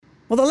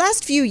Well, the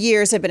last few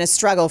years have been a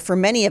struggle for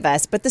many of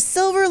us, but the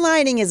silver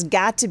lining has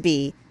got to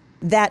be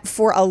that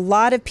for a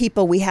lot of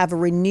people, we have a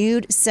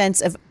renewed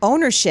sense of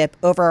ownership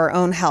over our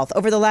own health.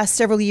 Over the last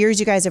several years,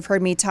 you guys have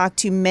heard me talk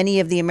to many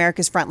of the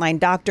America's frontline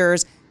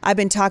doctors. I've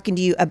been talking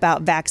to you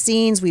about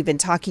vaccines. We've been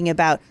talking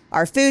about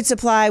our food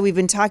supply. We've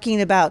been talking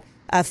about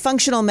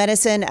functional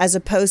medicine as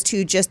opposed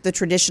to just the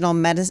traditional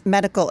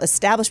medical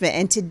establishment.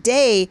 And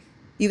today,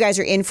 you guys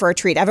are in for a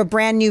treat. I have a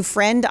brand new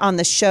friend on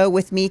the show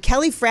with me.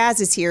 Kelli Fras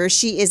is here.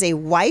 She is a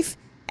wife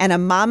and a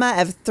mama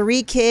of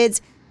 3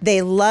 kids.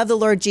 They love the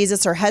Lord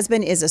Jesus. Her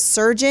husband is a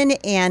surgeon.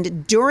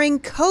 And during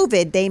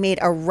COVID, they made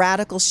a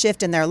radical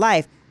shift in their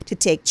life to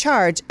take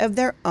charge of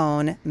their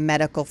own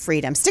medical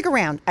freedom. Stick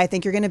around. I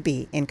think you're going to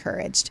be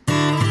encouraged.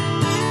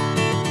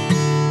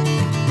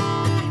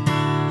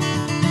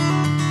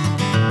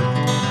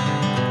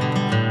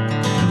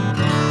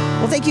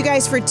 Well, thank you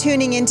guys for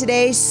tuning in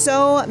today.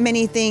 So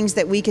many things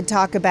that we could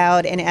talk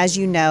about. And as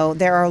you know,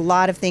 there are a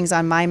lot of things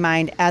on my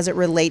mind as it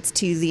relates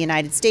to the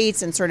United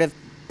States and sort of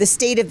the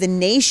state of the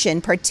nation,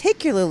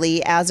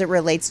 particularly as it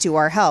relates to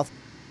our health.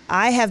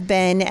 I have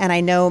been, and I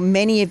know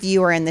many of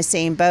you are in the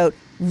same boat,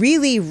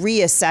 really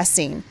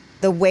reassessing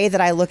the way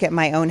that I look at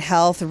my own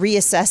health,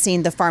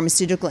 reassessing the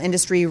pharmaceutical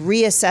industry,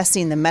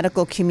 reassessing the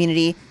medical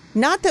community.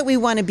 Not that we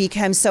want to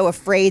become so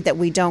afraid that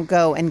we don't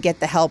go and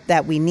get the help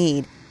that we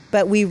need.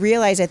 But we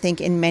realize, I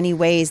think, in many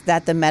ways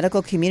that the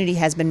medical community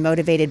has been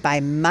motivated by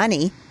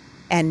money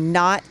and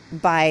not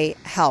by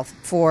health.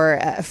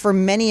 For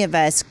many of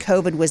us,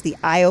 COVID was the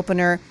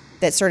eye-opener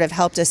that sort of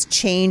helped us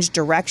change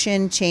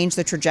direction, change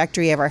the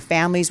trajectory of our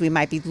families. We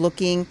might be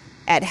looking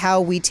at how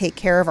we take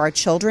care of our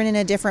children in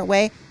a different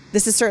way.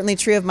 This is certainly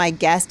true of my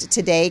guest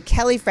today.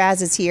 Kelli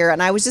Fras is here,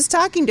 and I was just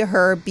talking to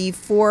her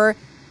before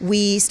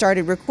we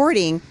started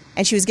recording,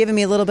 and she was giving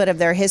me a little bit of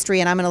their history,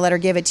 and I'm going to let her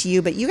give it to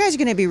you. But you guys are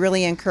going to be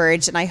really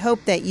encouraged, and I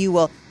hope that you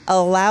will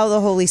allow the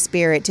Holy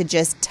Spirit to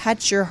just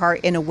touch your heart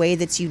in a way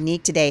that's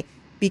unique today,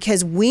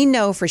 because we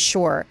know for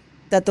sure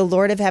that the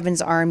Lord of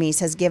Heaven's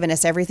armies has given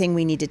us everything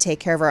we need to take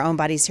care of our own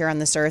bodies here on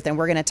this earth, and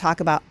we're going to talk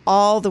about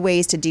all the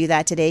ways to do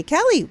that today.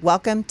 Kelli,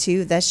 welcome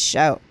to the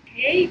show.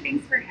 Hey,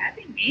 thanks for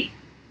having me.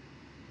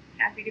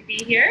 Happy to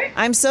be here.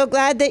 I'm so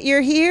glad that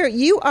you're here.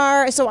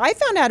 So I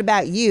found out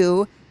about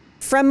you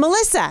from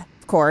Melissa,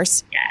 of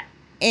course. Yeah.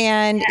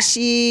 And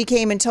she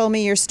came and told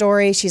me your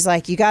story. She's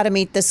like, you got to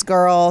meet this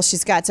girl.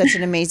 She's got such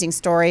an amazing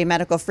story,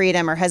 medical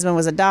freedom. Her husband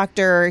was a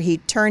doctor. He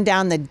turned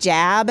down the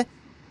jab.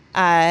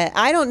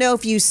 I don't know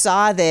if you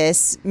saw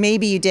this.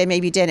 Maybe you did,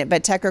 maybe you didn't.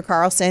 But Tucker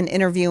Carlson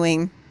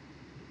interviewing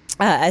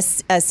a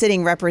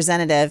sitting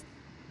representative.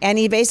 And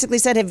he basically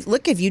said,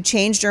 look, have you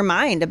changed your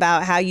mind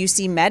about how you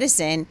see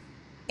medicine?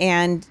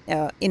 And,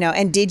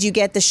 and did you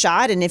get the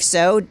shot? And if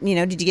so,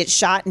 did you get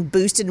shot and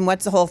boosted? And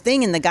what's the whole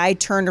thing? And the guy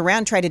turned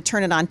around, tried to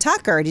turn it on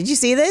Tucker. Did you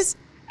see this?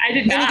 I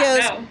did not. And he goes,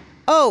 no.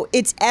 Oh,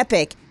 it's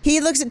epic. He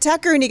looks at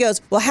Tucker and he goes,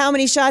 well, how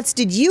many shots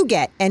did you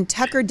get? And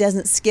Tucker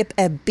doesn't skip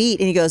a beat.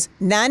 And he goes,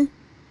 none.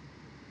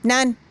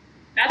 I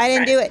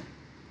didn't do it.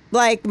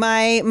 Like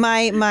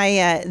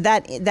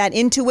that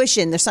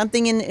intuition, there's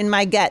something in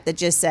my gut that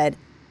just said,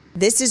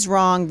 this is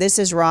wrong. This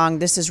is wrong.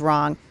 This is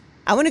wrong.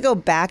 I want to go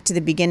back to the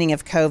beginning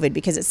of COVID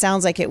because it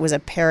sounds like it was a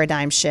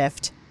paradigm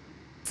shift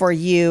for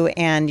you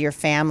and your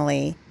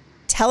family.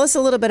 Tell us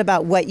a little bit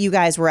about what you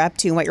guys were up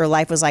to and what your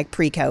life was like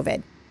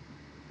pre-COVID.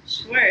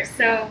 Sure.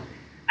 So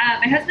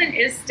my husband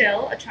is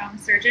still a trauma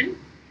surgeon,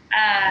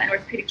 an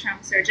orthopedic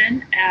trauma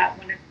surgeon at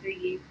one of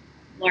the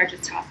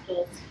largest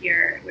hospitals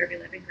here where we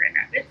live in Grand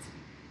Rapids.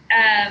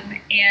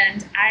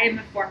 And I am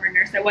a former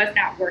nurse. I was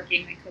not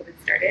working when COVID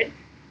started.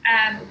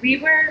 We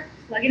were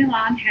plugging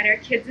along, had our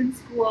kids in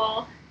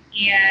school,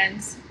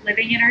 and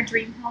living in our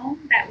dream home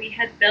that we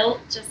had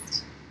built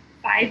just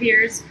 5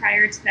 years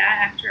prior to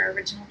that, after our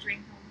original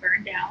dream home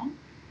burned down.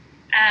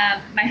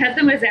 My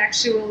husband was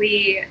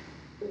actually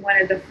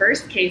one of the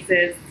first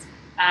cases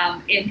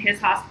in his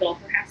hospital,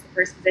 perhaps the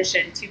first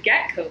physician to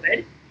get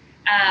COVID.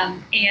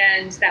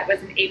 And that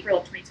was in April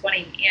of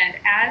 2020. And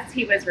as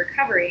he was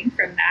recovering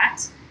from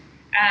that,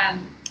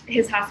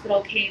 his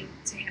hospital came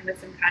to him with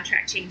some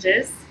contract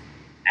changes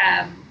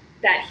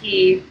that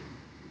he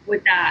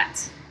would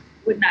not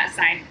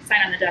sign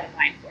on the dotted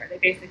line for. They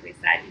basically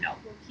said,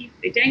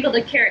 they dangled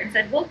a carrot and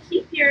said, we'll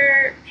keep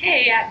your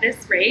pay at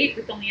this rate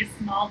with only a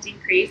small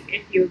decrease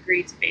if you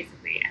agree to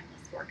basically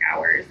endless work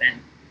hours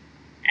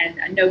and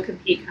a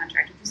no-compete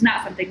contract, which was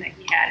not something that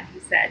he had. And he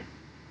said,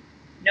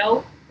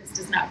 no, this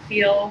does not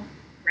feel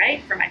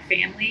right for my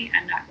family.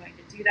 I'm not going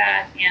to do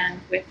that. And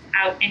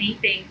without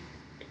anything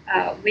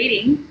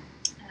waiting,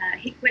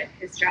 he quit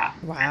his job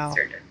as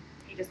surgeon.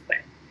 He just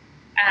quit.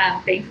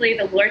 Thankfully,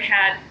 the Lord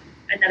had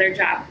another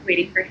job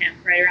waiting for him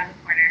right around the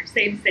corner,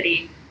 same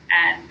city,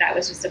 and that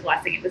was just a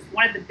blessing. It was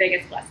one of the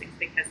biggest blessings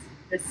because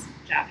this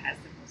job has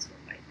the most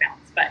work-life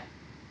balance. But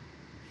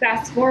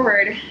fast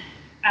forward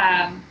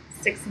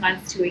 6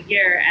 months to a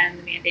year, and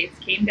the mandates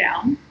came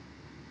down,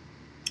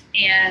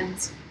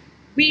 and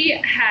we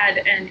had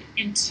an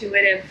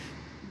intuitive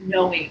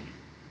knowing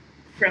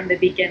from the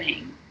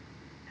beginning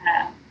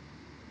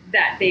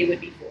that they would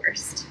be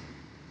forced.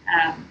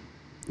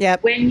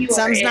 Yep. When you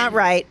Something's not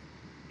right.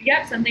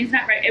 Yep, something's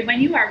not right. And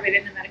when you are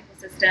within the medical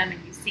system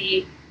and you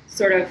see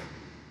sort of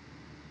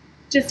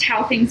just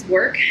how things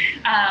work,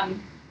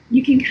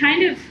 you can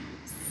kind of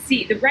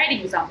see the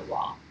writing was on the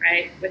wall,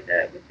 right? With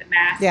the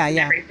masks and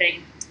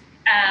everything.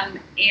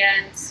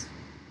 And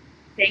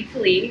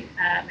thankfully,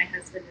 my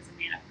husband is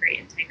a man of great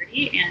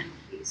integrity, and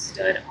he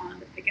stood on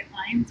the picket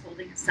lines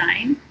holding a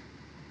sign.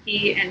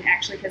 He and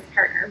actually his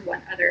partner,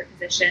 one other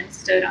physician,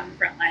 stood on the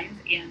front lines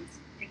and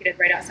picketed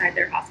right outside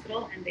their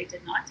hospital, and they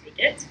did not take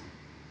it.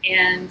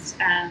 And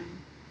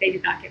they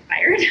did not get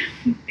fired,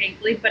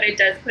 thankfully, but it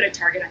does put a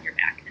target on your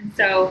back. And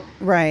so,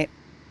 right.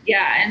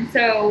 Yeah. And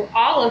so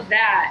all of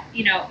that,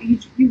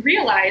 you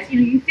realize,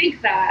 you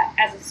think that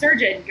as a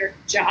surgeon, your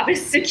job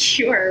is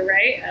secure,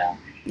 right?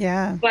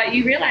 Yeah. But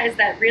you realize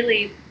that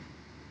really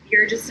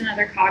you're just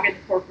another cog in the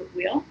corporate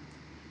wheel,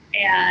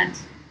 and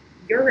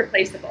you're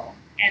replaceable.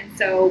 And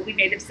so we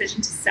made the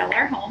decision to sell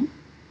our home,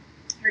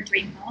 our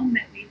dream home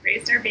that we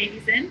raised our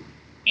babies in,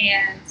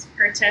 and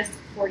purchase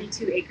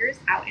 42 acres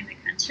out in the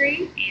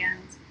country, and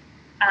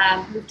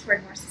move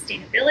toward more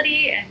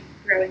sustainability and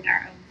growing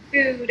our own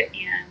food.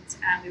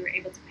 And we were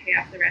able to pay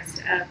off the rest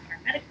of our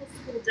medical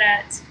school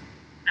debt.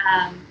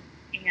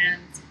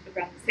 And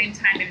around the same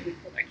time, we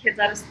pulled our kids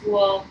out of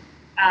school.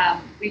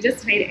 We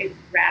just made a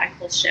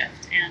radical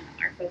shift, and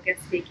our focus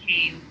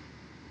became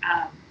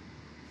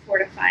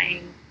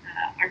fortifying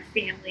our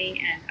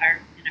family and our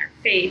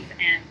faith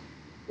and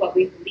what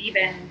we believe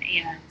in,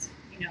 and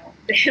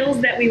the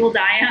hills that we will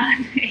die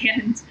on.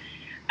 And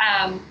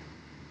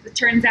it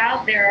turns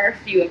out there are a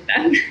few of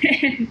them,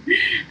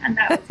 and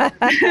that was one of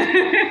them.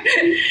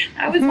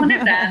 That was one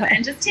of them.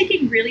 And just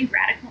taking really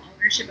radical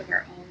ownership of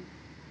our own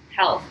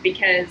health,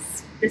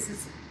 because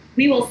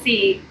we will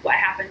see what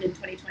happened in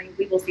 2020.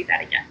 We will see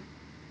that again.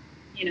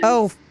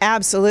 Oh,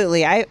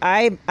 absolutely.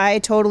 I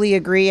totally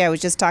agree. I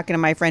was just talking to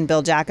my friend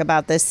Bill Jack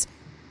about this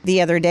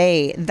the other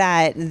day,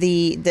 that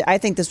I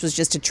think this was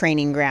just a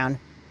training ground.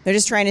 They're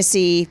just trying to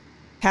see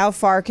how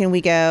far can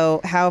we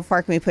go, how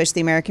far can we push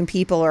the American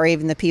people, or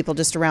even the people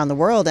just around the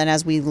world. And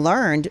as we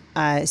learned,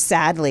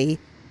 sadly,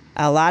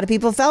 a lot of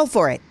people fell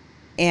for it.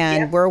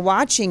 And we're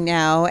watching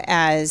now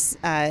as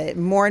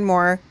more and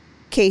more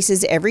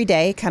cases every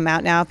day come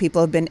out now.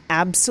 People have been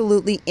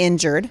absolutely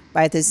injured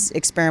by this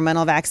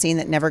experimental vaccine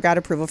that never got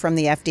approval from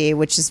the FDA,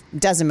 which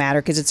doesn't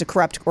matter because it's a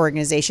corrupt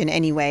organization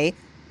anyway.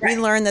 Right.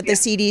 We learned that the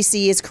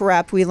CDC is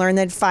corrupt. We learned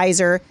that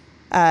Pfizer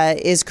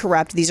is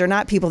corrupt. These are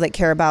not people that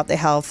care about the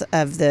health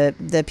of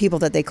the people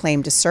that they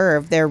claim to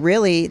serve. Their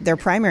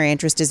primary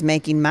interest is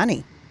making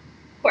money.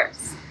 Of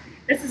course.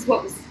 This is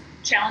what was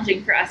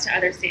challenging for us to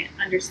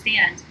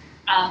understand.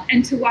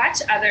 And to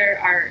watch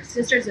our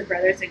sisters and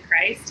brothers in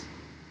Christ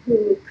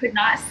who could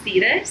not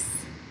see this.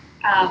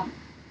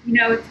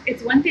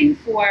 It's one thing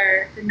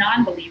for the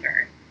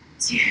non-believer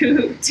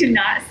to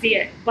not see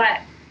it, but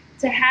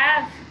to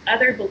have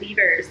other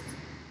believers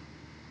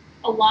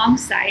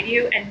alongside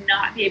you and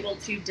not be able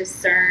to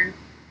discern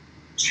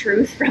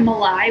truth from a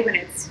lie when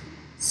it's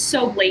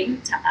so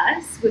blatant to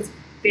us was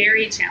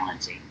very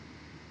challenging.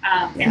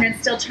 And then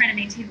still trying to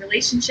maintain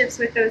relationships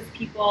with those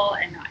people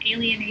and not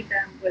alienate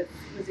them was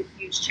a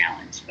huge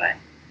challenge. But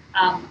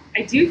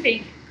I do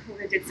think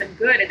COVID did some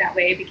good in that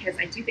way, because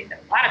I do think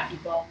that a lot of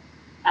people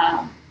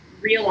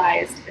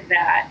realized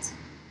that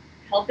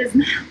health is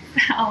not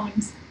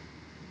found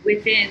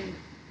within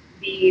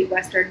the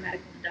Western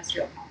medical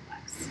industrial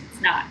complex.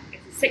 It's not.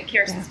 It's a sick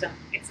care system.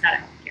 It's not a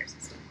health care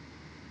system.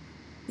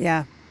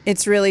 Yeah,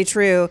 it's really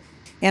true.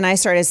 And I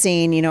started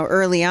seeing,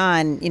 early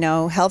on,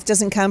 health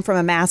doesn't come from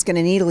a mask and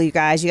a needle, you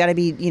guys. You got to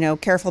be,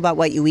 careful about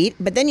what you eat.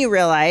 But then you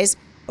realize,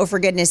 oh, for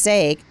goodness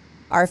sake,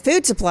 our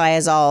food supply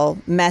is all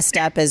messed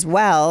up as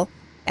well.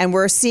 And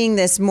we're seeing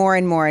this more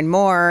and more and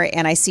more.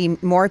 And I see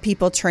more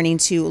people turning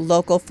to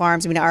local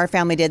farms. I mean, our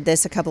family did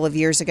this a couple of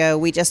years ago.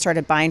 We just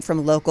started buying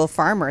from local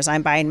farmers.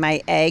 I'm buying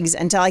my eggs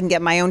until I can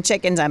get my own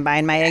chickens. I'm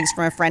buying my eggs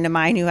from a friend of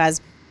mine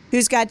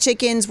who's got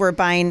chickens. We're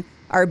buying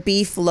our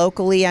beef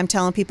locally. I'm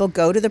telling people,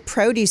 go to the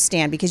produce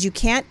stand, because you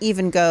can't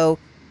even go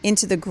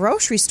into the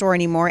grocery store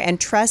anymore and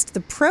trust the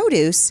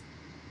produce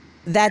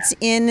that's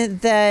in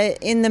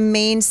the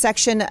main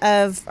section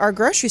of our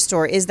grocery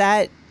store. Is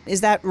that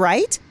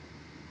right?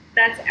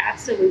 That's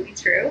absolutely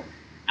true.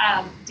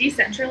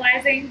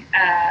 Decentralizing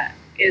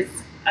is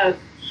of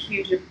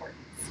huge importance.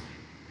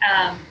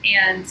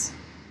 And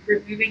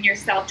removing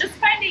yourself, just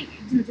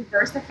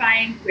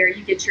diversifying where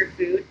you get your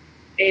food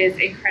is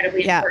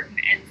incredibly important.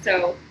 And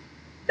so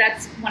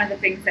that's one of the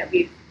things that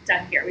we've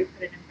done here. We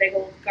put in a big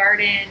old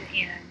garden,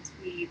 and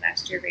we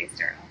last year raised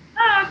our own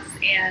hogs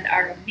and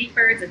our own meat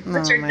birds and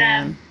butchered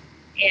them,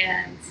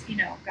 and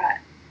got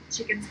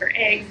chickens for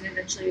eggs, and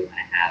eventually we want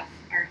to have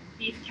our own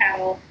beef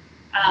cattle.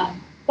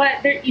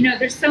 But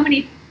there's so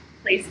many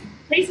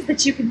places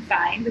that you can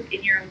find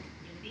within your own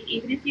community,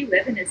 even if you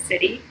live in a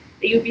city,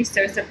 that you'll be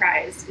so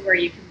surprised where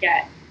you can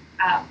get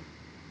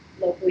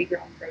locally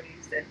grown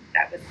produce And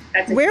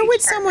that's a Where huge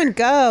would part of someone it.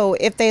 go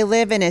if they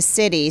live in a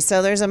city?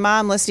 So there's a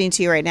mom listening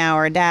to you right now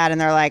or a dad,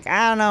 and they're like,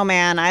 I don't know,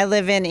 man. I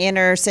live in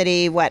inner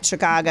city,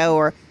 Chicago,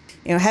 or,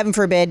 heaven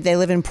forbid, they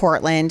live in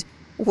Portland.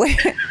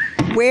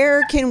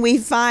 Where can we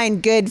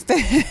find good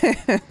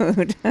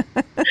food?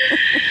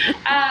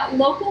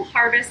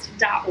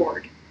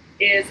 Localharvest.org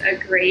is a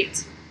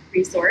great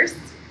resource.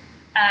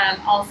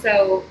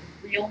 Also,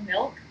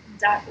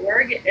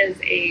 realmilk.org is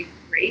a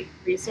great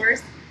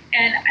resource.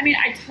 And I mean,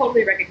 I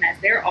totally recognize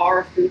there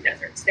are food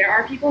deserts. There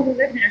are people who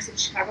live in inner city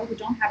Chicago who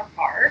don't have a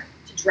car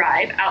to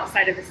drive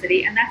outside of the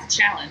city, and that's a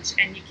challenge.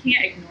 And you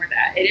can't ignore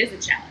that. It is a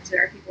challenge.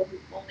 There are people who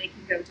only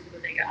can go to the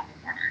bodega on the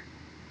corner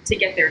to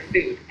get their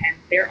food, and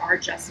there are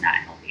just not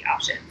healthy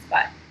options.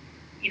 But,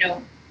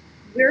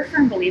 we're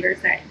firm believers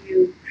that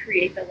you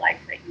create the life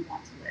that you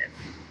want to live.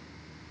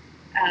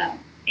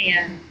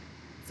 And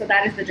so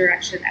that is the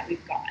direction that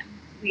we've gone.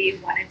 We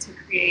wanted to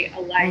create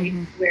a life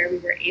where we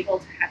were able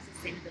to have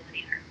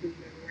sustainability in our food,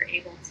 where we were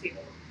able to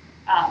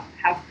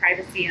have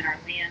privacy in our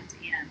land,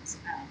 and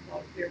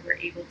where we're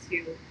able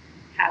to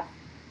have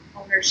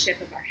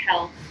ownership of our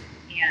health.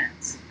 And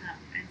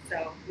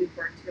so we've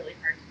worked really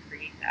hard to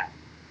create that.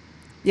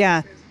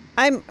 Yeah.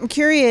 I'm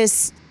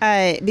curious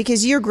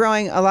because you're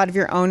growing a lot of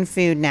your own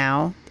food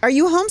now. Are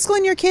you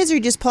homeschooling your kids, or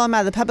you just pull them out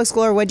of the public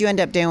school, or what do you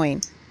end up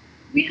doing?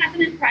 We had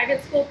them in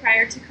private school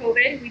prior to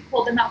COVID. We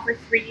pulled them out for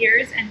 3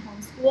 years and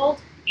homeschooled,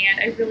 and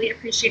I really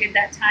appreciated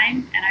that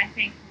time. And I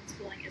think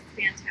homeschooling is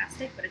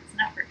fantastic, but it's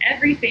not for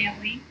every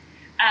family.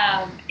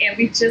 And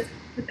we just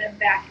put them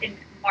back in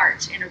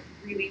March in a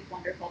really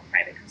wonderful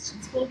private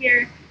Christian school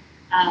here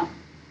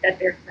that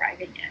they're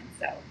thriving in.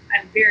 So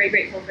I'm very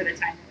grateful for the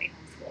time that we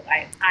homeschooled.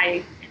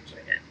 I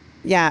enjoyed it.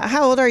 Yeah.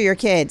 How old are your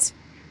kids?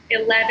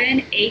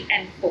 11, 8,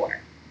 and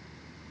 4.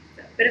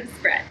 So a bit of a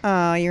spread.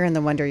 Oh, you're in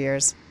the wonder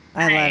years.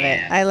 I love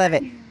it. I love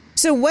it.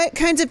 So what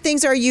kinds of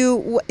things are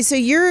you, so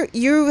you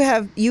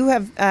have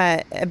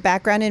a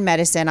background in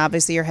medicine.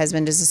 Obviously your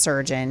husband is a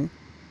surgeon,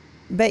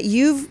 but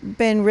you've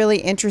been really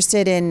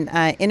interested in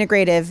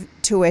integrative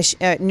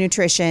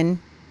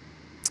nutrition.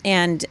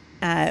 And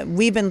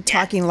we've been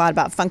talking a lot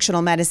about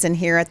functional medicine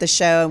here at the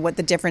show and what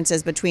the difference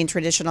is between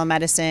traditional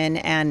medicine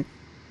and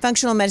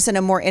functional medicine,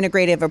 a more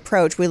integrative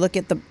approach. We look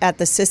at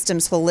the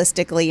systems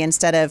holistically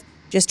instead of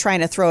just trying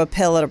to throw a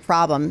pill at a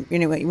problem.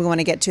 We want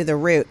to get to the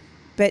root.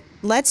 But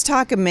let's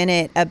talk a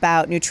minute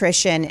about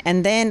nutrition.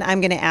 And then I'm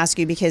going to ask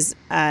you, because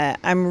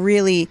I'm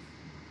really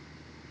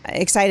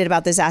excited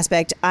about this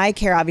aspect. I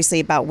care obviously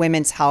about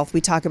women's health.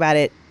 We talk about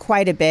it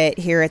quite a bit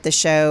here at the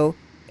show.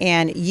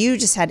 And you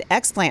just had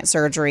explant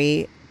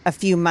surgery a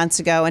few months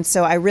ago. And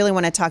so I really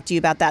want to talk to you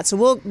about that.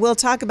 So we'll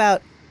talk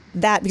about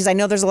that, because I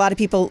know there's a lot of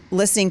people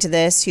listening to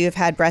this who have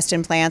had breast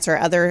implants or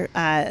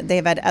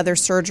they've had other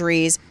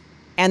surgeries,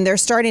 and they're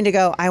starting to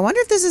go, I wonder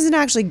if this isn't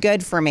actually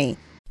good for me.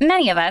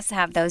 Many of us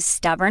have those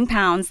stubborn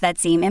pounds that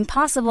seem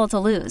impossible to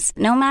lose,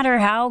 no matter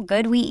how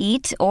good we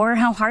eat or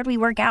how hard we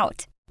work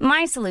out.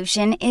 My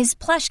solution is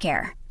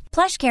PlushCare.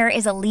 PlushCare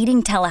is a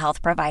leading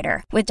telehealth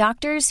provider with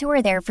doctors who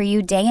are there for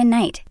you day and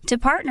night to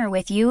partner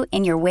with you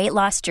in your weight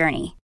loss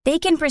journey. They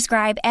can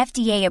prescribe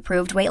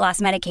FDA-approved weight loss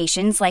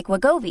medications like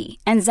Wegovy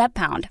and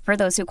Zepbound for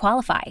those who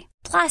qualify.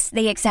 Plus,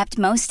 they accept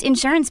most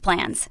insurance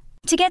plans.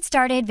 To get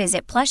started,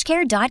 visit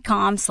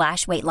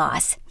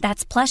plushcare.com/weightloss.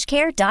 That's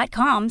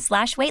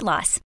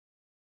plushcare.com/weightloss.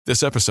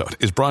 This episode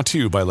is brought to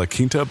you by La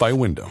Quinta by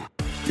Wyndham.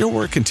 Your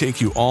work can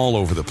take you all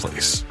over the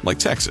place, like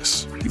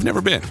Texas. You've never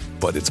been,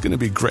 but it's going to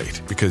be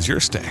great because you're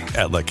staying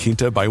at La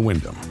Quinta by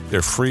Wyndham.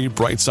 Their free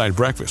Bright Side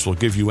breakfast will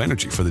give you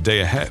energy for the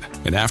day ahead.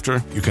 And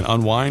after, you can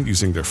unwind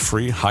using their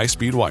free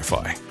high-speed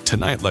Wi-Fi.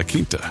 Tonight, La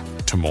Quinta.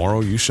 Tomorrow,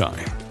 you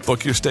shine.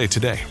 Book your stay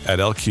today at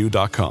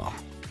lq.com.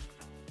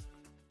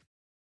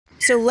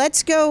 So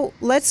let's go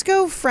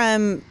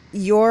from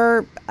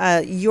your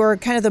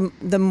kind of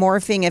the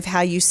morphing of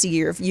how you see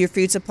your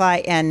food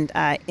supply and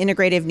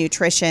integrative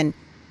nutrition,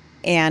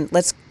 and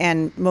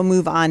we'll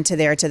move on to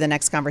the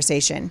next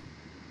conversation.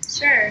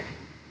 Sure.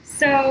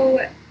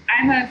 So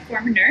I'm a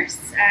former nurse.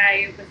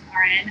 I was an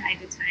RN. I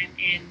did time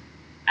in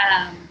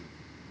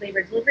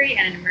labor delivery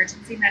and in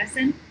emergency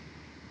medicine.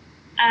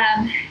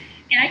 And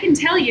I can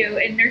tell you,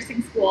 in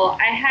nursing school,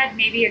 I had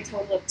maybe a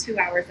total of 2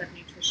 hours of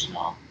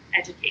nutritional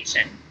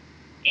education.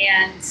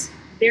 And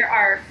there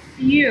are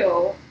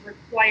few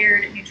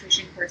required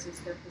nutrition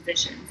courses for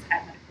physicians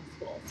at medical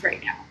schools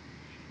right now.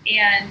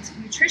 And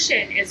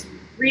nutrition is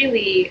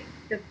really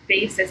the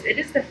basis. It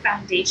is the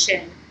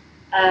foundation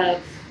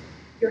of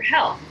your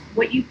health.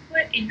 What you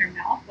put in your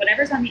mouth,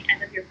 whatever's on the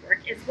end of your fork,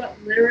 is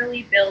what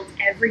literally builds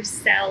every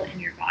cell in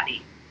your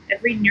body.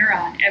 Every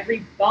neuron,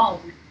 every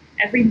bone,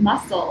 every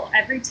muscle,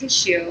 every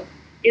tissue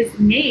is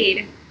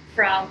made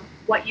from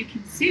what you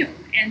consume.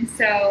 And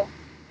so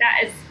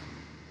that is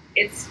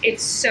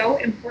it's so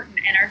important,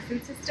 and our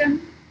food system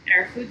and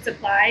our food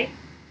supply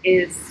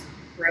is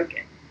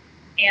broken.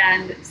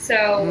 And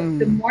so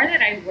the more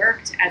that I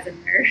worked as a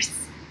nurse,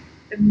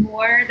 the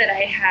more that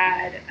I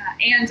had,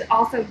 and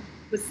also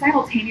was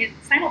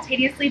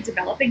simultaneously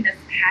developing this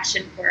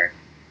passion for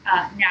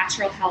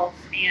natural health,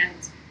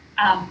 and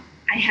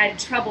I had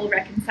trouble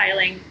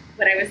reconciling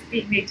what I was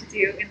being made to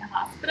do in the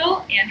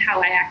hospital and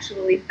how I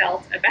actually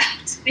felt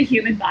about the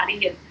human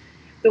body and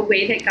the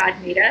way that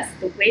God made us,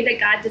 the way that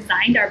God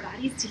designed our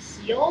bodies to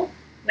heal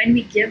when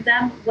we give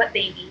them what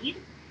they need.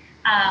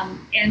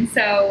 And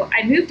so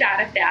I moved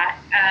out of that,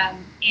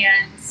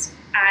 and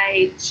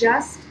I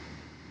just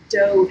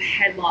dove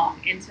headlong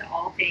into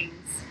all things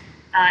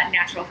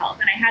natural health.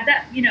 And I had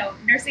that,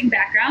 nursing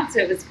background, so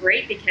it was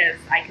great because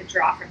I could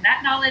draw from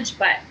that knowledge.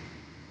 But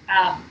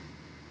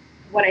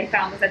what I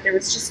found was that there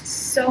was just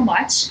so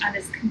much on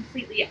this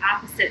completely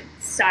opposite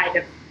side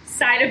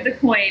of the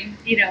coin,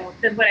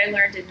 than what I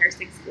learned in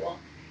nursing school.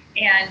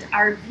 And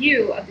our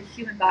view of the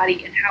human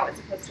body and how it's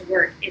supposed to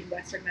work in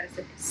Western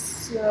medicine is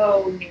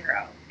so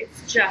narrow.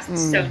 It's just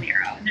so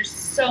narrow, and there's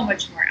so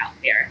much more out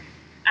there.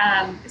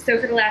 So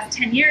for the last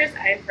 10 years,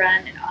 I've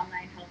run an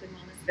online health and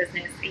wellness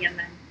business, and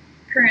then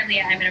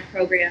currently I'm in a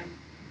program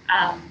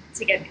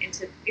to get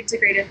into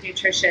integrative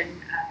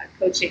nutrition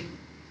coaching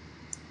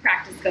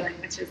practice going,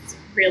 which is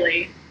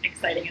really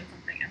exciting and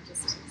something I'm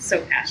just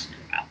so passionate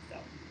about. So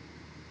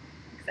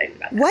excited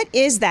about that. What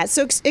is that?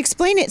 So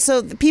explain it. So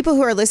the people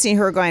who are listening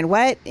who are going,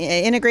 what?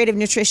 Integrative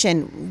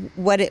nutrition,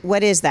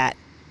 what is that?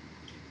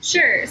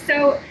 Sure.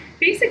 So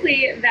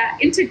basically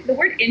the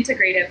word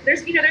integrative,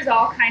 there's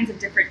all kinds of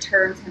different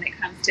terms when it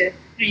comes to,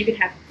 you can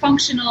have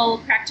functional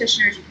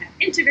practitioners, you can have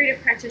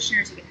integrative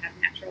practitioners, you can have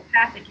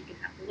naturopathic, you can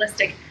have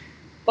holistic.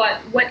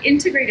 But what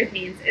integrative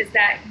means is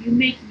that you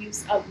make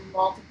use of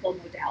multiple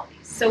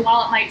modalities. So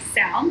while it might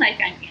sound like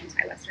I'm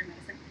anti-Western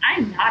medicine,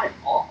 I'm not at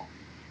all.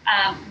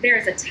 There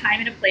is a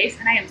time and a place,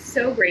 and I am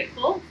so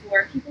grateful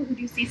for people who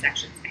do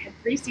C-sections. I had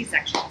 3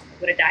 C-sections. I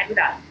would have died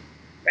without them,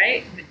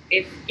 right?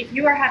 If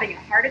you are having a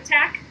heart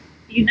attack,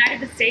 the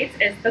United States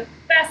is the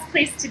best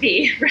place to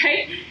be,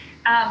 right?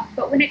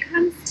 But when it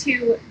comes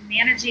to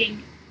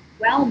managing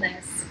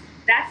wellness,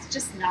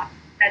 that's not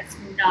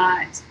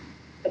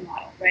the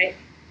model, right?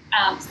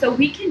 So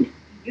we can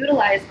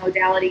utilize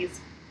modalities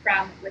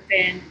from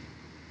within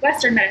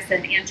Western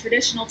medicine and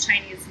traditional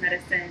Chinese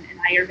medicine and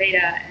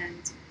Ayurveda and,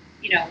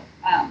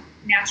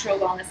 natural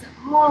wellness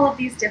and all of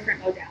these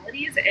different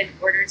modalities in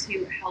order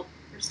to help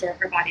restore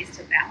our bodies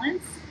to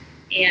balance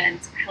and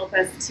help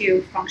us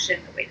to function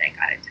the way that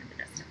God intended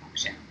us to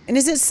function. And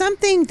is it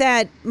something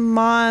that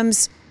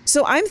moms,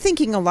 so I'm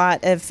thinking a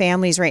lot of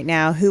families right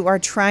now who are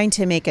trying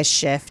to make a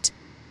shift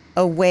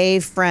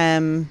away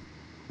from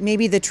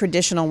maybe the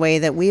traditional way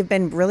that we've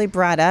been really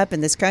brought up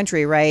in this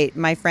country, right?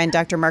 My friend,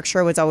 Dr. Mark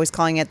Sherwood's always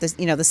calling it this,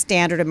 the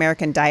standard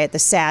American diet, the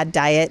SAD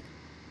diet.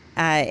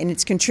 And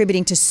it's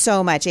contributing to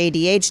so much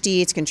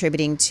ADHD. It's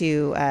contributing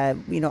to,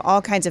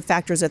 all kinds of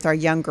factors with our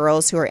young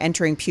girls who are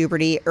entering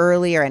puberty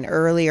earlier and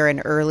earlier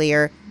and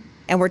earlier.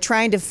 And we're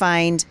trying to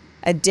find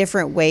a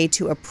different way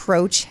to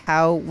approach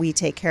how we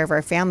take care of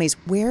our families.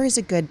 Where is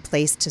a good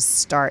place to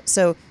start?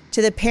 So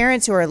to the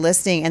parents who are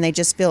listening and they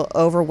just feel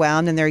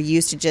overwhelmed and they're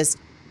used to just,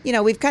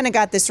 we've kind of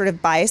got this sort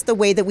of bias, the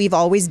way that we've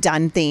always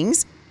done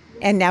things.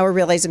 And now we're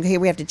realizing, okay,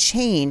 we have to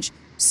change.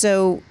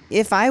 So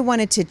if I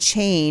wanted to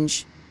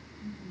change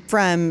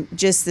from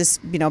just this,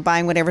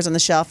 buying whatever's on the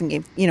shelf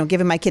and,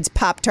 giving my kids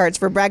Pop-Tarts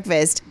for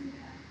breakfast,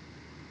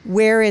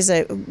 where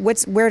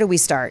do we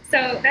start?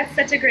 So that's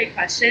such a great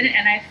question.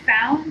 And I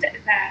found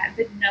that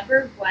the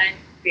number one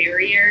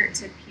barrier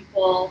to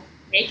people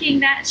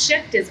making that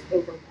shift is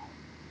overwhelm.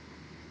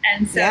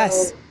 And so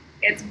yes.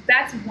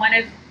 That's one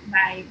of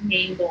my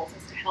main goals,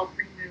 is to help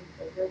remove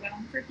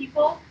overwhelm for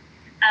people.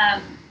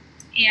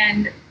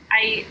 And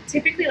I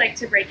typically like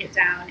to break it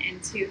down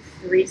into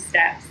 3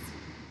 steps.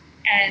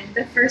 And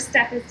the first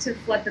step is to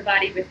flood the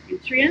body with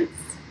nutrients.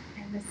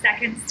 And the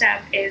second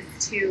step is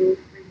to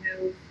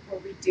remove or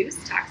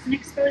reduce toxin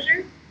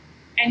exposure.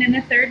 And then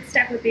the third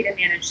step would be to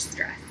manage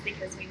stress,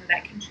 because we know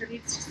that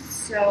contributes to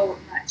so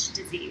much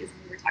disease.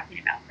 We were talking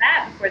about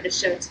that before the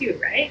show too,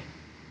 right?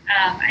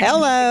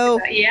 Hello.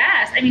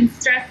 Yes.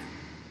 Stress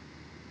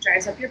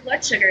drives up your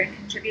blood sugar and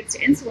contributes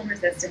to insulin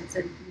resistance.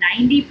 And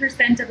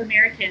 90% of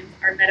Americans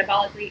are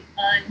metabolically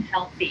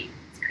unhealthy.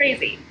 It's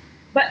crazy.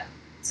 But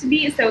to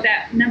me, so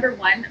that number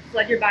one,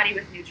 flood your body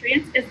with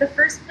nutrients, is the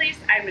first place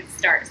I would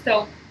start.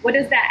 So what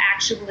does that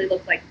actually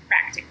look like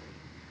practically?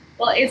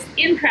 Well, it's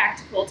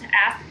impractical to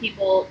ask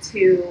people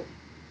to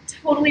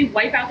totally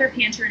wipe out their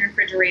pantry and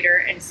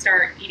refrigerator and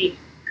start eating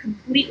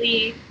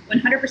completely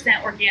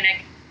 100%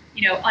 organic,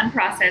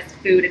 unprocessed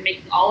food and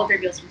making all of their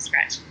meals from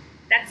scratch.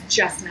 That's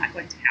just not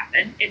going to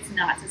happen. It's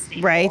not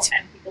sustainable, right?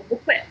 And people will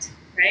quit,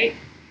 right?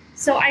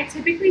 So I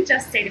typically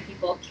just say to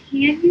people,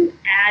 can you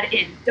add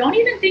in, don't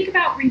even think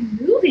about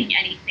removing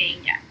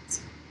anything yet,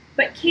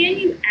 but can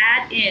you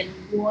add in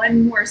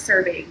one more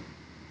serving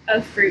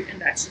of fruit and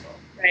vegetable,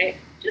 right?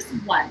 Just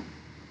one,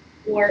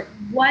 or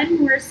one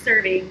more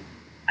serving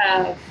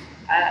of,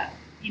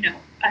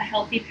 a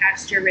healthy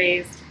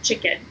pasture-raised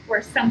chicken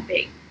or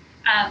something.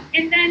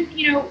 And then,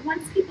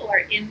 once people are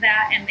in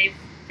that and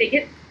they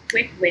get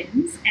quick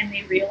wins and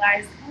they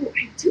realize, oh,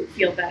 I do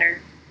feel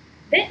better,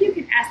 then you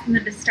can ask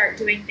them to start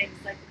doing things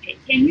like, okay,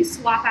 can you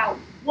swap out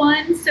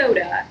one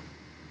soda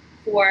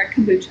for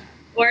kombucha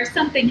or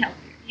something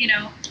healthier, you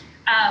know.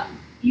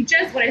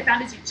 What I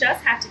found is you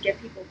just have to give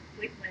people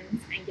quick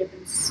wins and give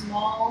them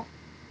small,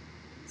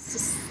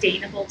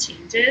 sustainable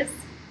changes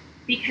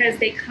because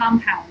they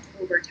compound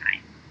over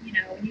time. You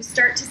know, when you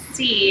start to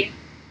see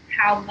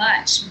how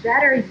much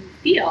better you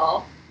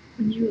feel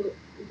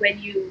when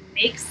you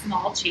make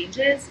small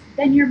changes,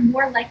 then you're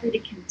more likely to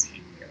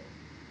continue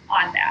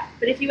on that.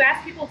 But if you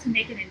ask people to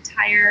make an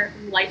entire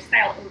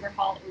lifestyle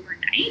overhaul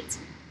overnight,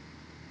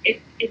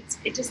 it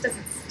just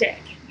doesn't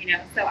stick, you know.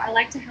 So I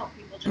like to help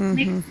people just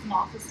make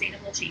small,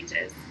 sustainable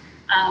changes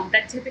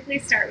that typically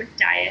start with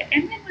diet.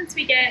 And then once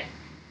we get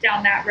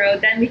down that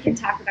road, then we can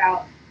talk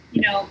about,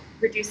 you know,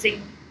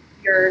 reducing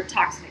your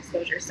toxin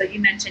exposure. So you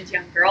mentioned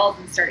young girls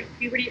and starting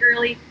puberty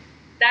early.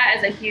 That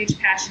is a huge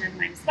passion of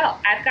mine as well.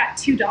 I've got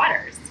 2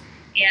 daughters,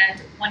 and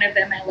one of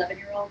them, my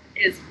 11-year-old,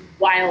 is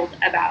wild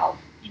about,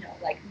 you know,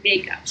 like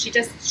makeup. She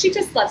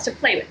just loves to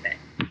play with it.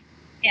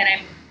 And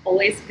I'm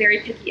always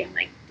very picky. I'm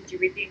like, did you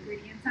read the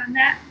ingredients on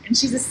that? And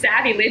she's a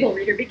savvy label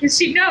reader because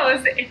she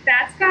knows if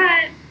that's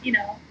got, you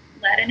know,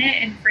 lead in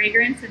it and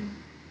fragrance and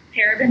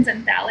parabens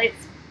and phthalates,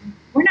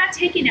 we're not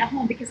taking it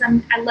home because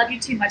I love you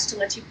too much to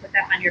let you put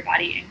that on your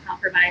body and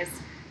compromise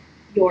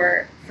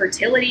your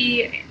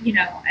fertility, you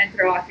know, and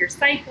throw off your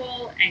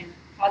cycle and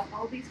cause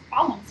all these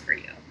problems for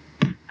you.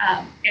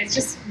 It's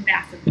just a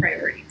massive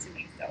priority to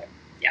me. So,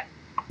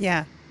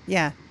 yeah.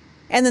 Yeah.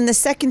 And then the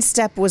second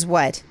step was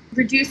what?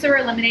 Reduce or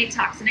eliminate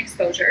toxin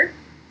exposure.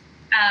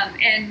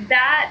 And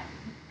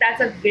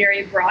that's a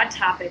very broad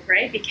topic,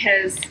 right?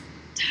 Because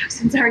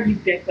toxins are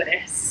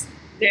ubiquitous.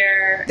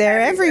 They're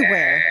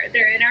everywhere.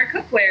 They're in our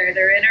cookware.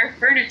 They're in our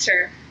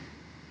furniture.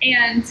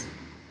 And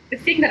the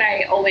thing that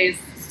I always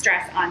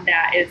stress on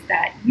that is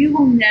that you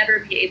will never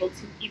be able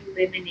to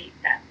eliminate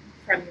them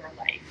from your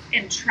life.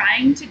 And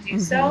trying to do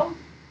so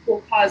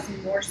will cause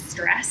more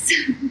stress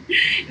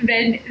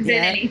than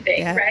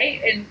anything,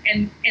 right?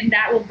 And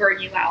that will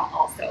burn you out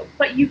also.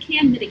 But you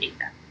can mitigate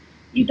them.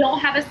 You don't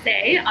have a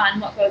say on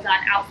what goes on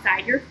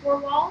outside your 4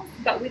 walls,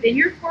 but within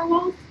your 4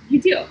 walls, you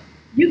do.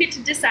 You get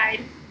to decide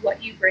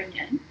what you bring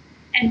in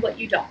and what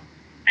you don't.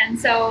 And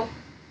so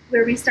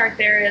where we start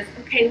there is,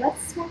 okay,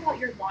 let's swap out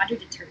your laundry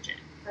detergent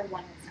for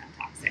one that's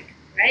not toxic,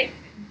 right?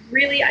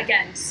 Really,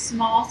 again,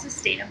 small,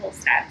 sustainable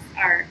steps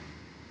are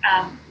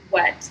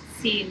what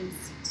seems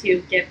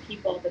to give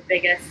people the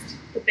biggest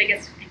and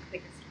quickest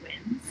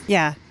wins.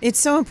 Yeah, it's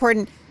so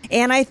important.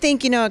 And I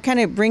think, you know, it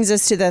kind of brings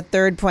us to the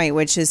third point,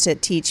 which is to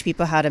teach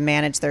people how to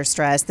manage their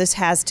stress. This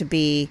has to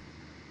be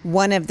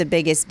one of the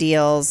biggest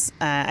deals.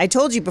 I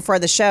told you before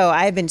the show,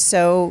 I've been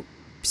so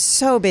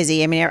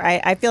busy. I mean,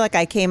 I feel like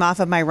I came off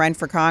of my run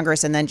for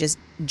Congress and then just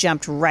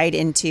jumped right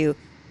into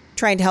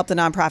trying to help the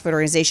nonprofit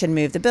organization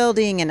move the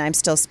building. And I'm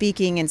still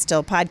speaking and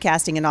still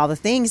podcasting and all the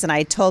things. And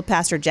I told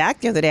Pastor Jack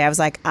the other day, I was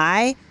like,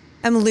 I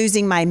am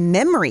losing my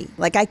memory.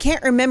 Like, I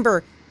can't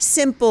remember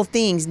simple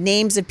things,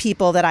 names of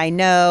people that I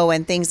know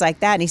and things like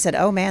that. And he said,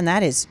 oh man,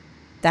 that is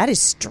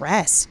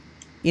stress.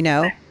 You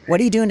know,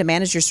 what are you doing to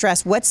manage your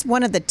stress? What's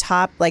one of the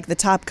top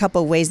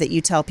couple ways that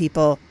you tell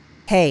people,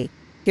 hey,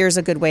 here's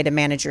a good way to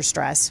manage your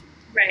stress?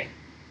 Right.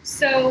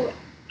 So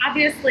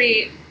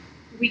obviously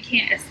we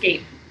can't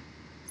escape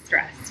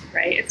stress,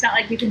 right? It's not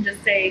like you can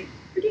just say,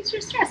 reduce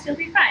your stress, you'll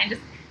be fine.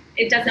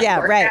 It doesn't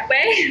work that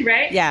way,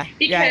 right? Yeah.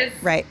 Because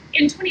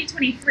in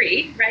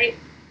 2023, right,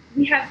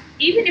 we have,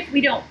 even if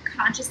we don't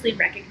consciously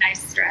recognize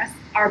stress,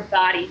 our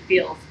body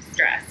feels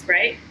stress,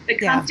 right? The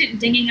constant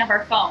dinging of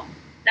our phone,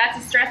 that's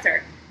a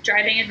stressor.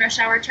 Driving in rush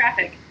hour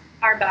traffic,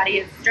 our body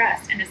is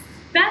stressed. And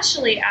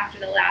especially after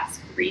the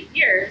last 3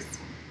 years,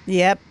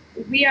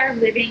 we are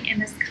living in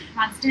this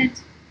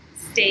constant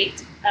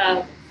state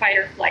of fight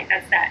or flight.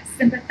 That's that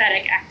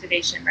sympathetic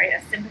activation, right?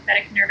 A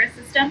sympathetic nervous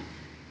system.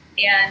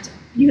 And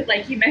you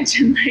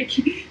mentioned, like,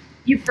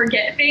 you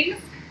forget things.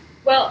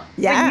 Well,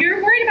 when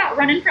you're worried about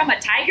running from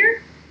a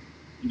tiger,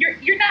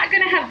 you're not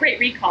going to have great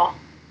recall,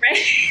 right?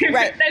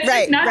 That's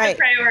just not the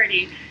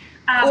priority.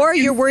 Or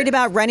you're worried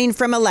about running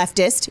from a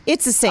leftist.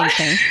 It's the same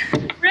thing.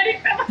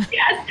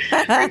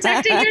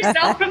 Protecting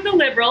yourself from the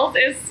liberals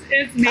is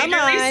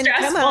majorly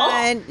stressful. Come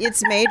on.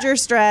 It's major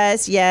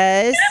stress.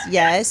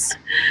 Yes.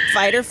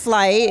 Fight or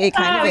flight. It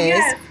kind of is.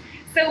 Yes.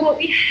 So what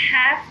we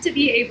have to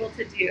be able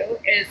to do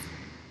is,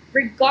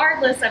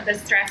 regardless of the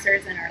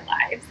stressors in our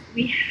lives,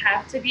 we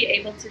have to be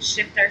able to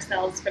shift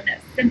ourselves from that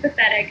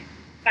sympathetic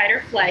fight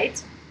or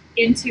flight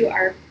into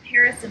our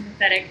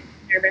parasympathetic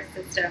nervous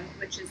system,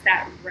 which is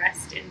that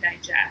rest and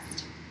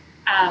digest.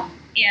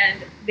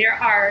 And there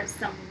are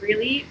some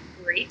really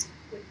great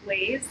quick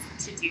ways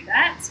to do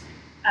that.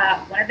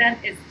 One of them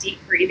is deep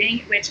breathing,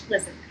 which,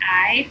 listen,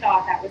 I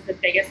thought that was the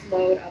biggest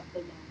load of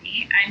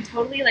baloney. I'm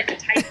totally like a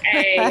type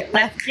A,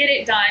 let's get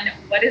it done.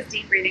 What is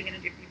deep breathing going to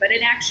do for you? But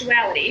in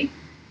actuality,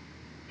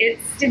 it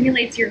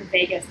stimulates your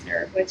vagus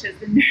nerve, which is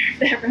the nerve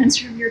that runs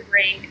from your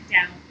brain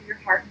down through your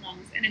heart and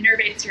lungs and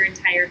innervates your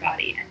entire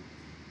body. And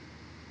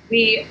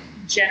we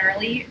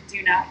generally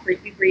do not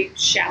breathe. We breathe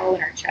shallow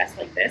in our chest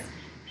like this,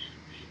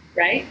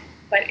 right?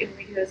 but when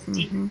we do those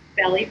deep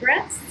belly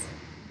breaths,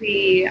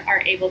 we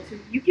are able to,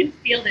 you can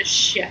feel the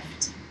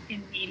shift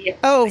immediately.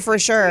 Oh, for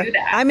sure.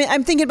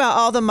 I'm thinking about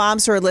all the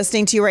moms who are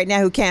listening to you right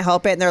now who can't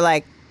help it. And they're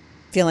like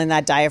feeling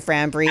that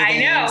diaphragm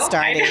breathing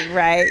starting,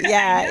 right?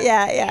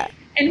 Yeah.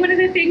 And one of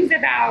the things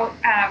about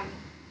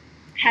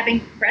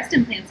having breast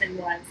implants in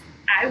was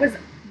I was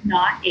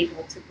not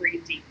able to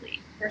breathe deeply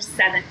for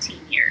 17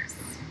 years.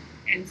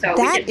 And so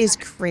that is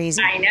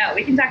crazy. I know.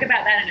 We can talk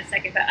about that in a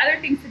second. But other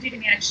things to do to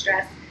manage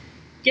stress,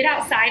 get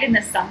outside in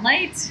the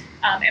sunlight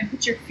and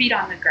put your feet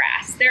on the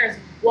grass. There is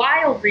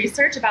wild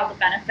research about the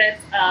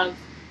benefits of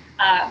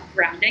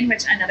grounding,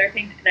 which another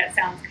thing that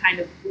sounds kind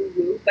of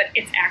woo-woo, but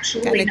it's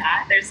actually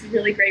not. There's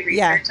really great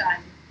research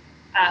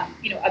on,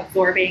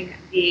 absorbing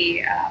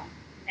the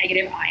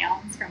negative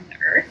ions from the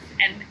earth.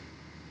 And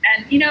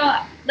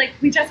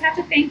we just have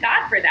to thank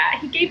God for that.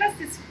 He gave us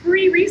this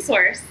free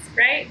resource,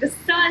 right? The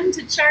sun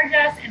to charge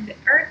us and the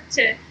earth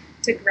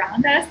to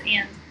ground us.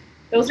 And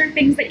those are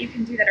things that you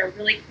can do that are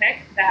really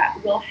quick that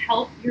will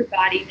help your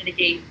body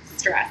mitigate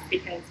stress,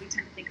 because we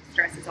tend to think of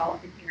stress is all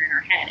up in here in our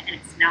head, and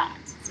it's not.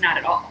 It's not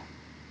at all.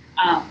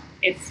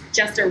 It's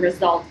just a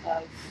result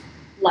of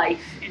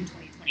life in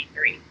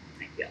 2023,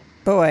 I feel.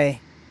 Boy,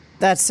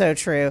 that's so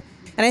true.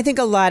 And I think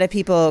a lot of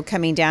people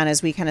coming down,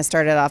 as we kind of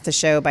started off the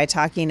show by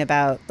talking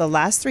about the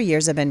last 3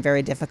 years have been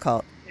very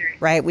difficult,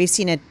 right? We've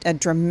seen a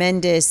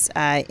tremendous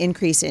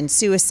increase in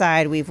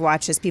suicide. We've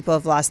watched as people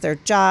have lost their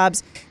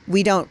jobs.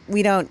 We've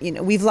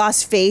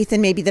lost faith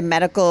in maybe the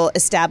medical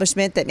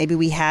establishment that maybe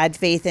we had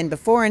faith in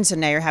before. And so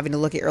now you're having to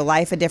look at your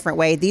life a different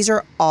way. These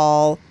are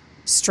all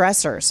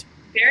stressors.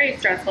 Very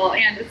stressful.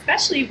 And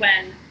especially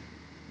when,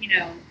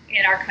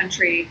 in our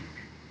country,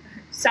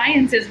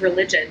 science is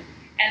religion.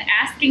 And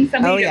asking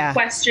somebody to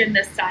question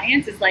the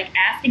science is like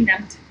asking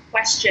them to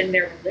question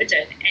their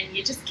religion. And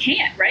you just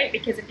can't, right?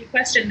 Because if you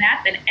question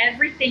that, then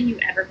everything you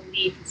ever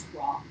believed is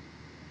wrong.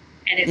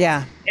 And it's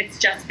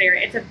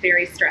a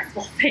very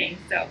stressful thing.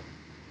 So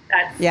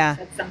that's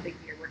something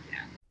we're working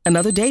on.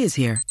 Another day is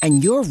here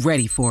and you're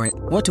ready for it.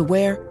 What to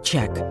wear?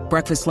 Check.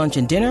 Breakfast, lunch,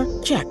 and dinner?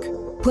 Check.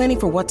 Planning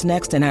for what's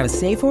next and how to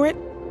save for it?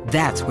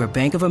 That's where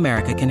Bank of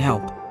America can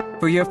help.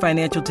 For your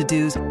financial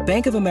to-dos,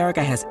 Bank of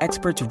America has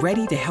experts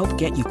ready to help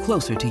get you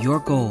closer to your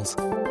goals.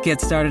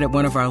 Get started at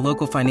one of our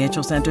local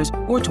financial centers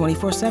or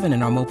 24/7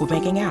 in our mobile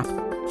banking app.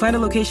 Find a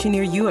location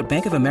near you at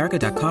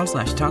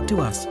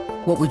bankofamerica.com/talktous.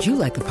 What would you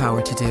like the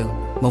power to do?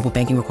 Mobile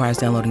banking requires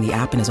downloading the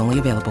app and is only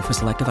available for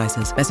select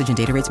devices. Message and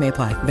data rates may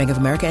apply. Bank of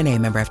America N.A.,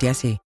 member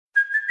FDIC.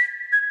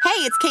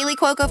 Hey, it's Kaylee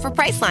Cuoco for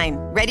Priceline.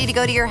 Ready to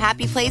go to your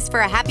happy place for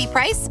a happy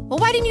price? Well,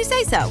 why didn't you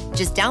say so?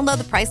 Just download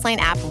the Priceline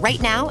app right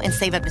now and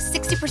save up to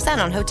 60%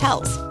 on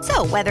hotels.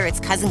 So whether it's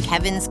Cousin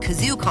Kevin's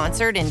Kazoo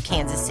Concert in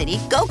Kansas City,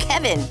 go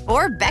Kevin,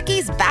 or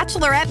Becky's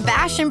Bachelorette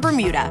Bash in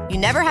Bermuda, you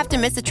never have to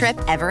miss a trip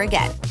ever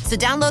again. So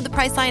download the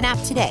Priceline app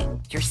today.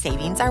 Your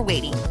savings are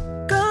waiting.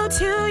 Go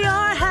to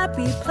your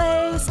happy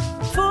place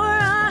for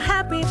a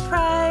happy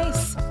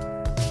price.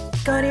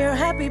 Go to your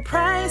happy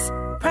price,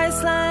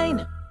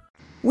 Priceline.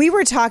 We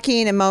were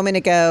talking a moment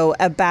ago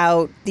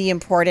about the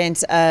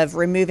importance of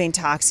removing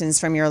toxins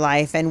from your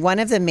life. And one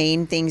of the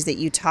main things that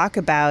you talk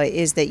about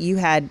is that you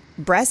had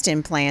breast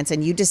implants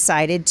and you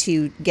decided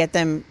to get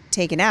them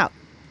taken out.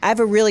 I have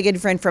a really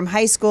good friend from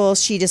high school.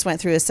 She just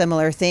went through a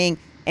similar thing,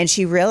 and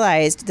she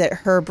realized that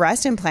her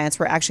breast implants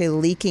were actually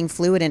leaking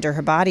fluid into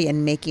her body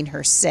and making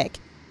her sick.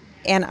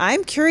 And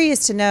I'm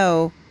curious to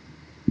know,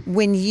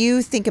 when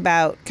you think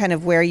about kind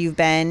of where you've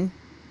been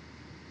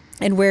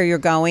and where you're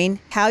going,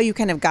 how you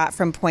kind of got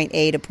from point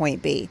A to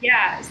point B.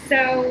 Yeah,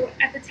 so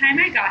at the time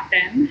I got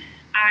them,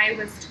 I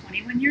was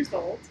 21 years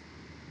old.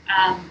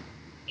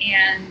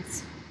 And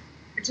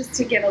just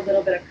to give a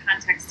little bit of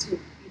context to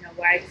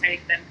why I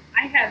decided them,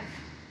 I have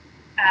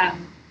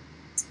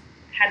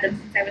had them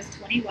since I was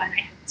 21.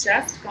 I have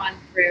just gone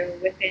through,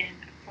 within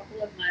a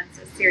couple of months,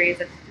 a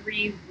series of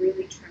 3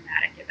 really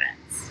traumatic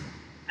events.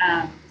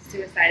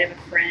 Suicide of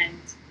a friend,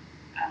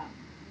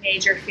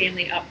 major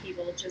family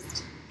upheaval,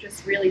 just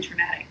really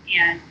traumatic.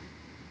 And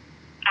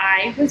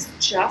I was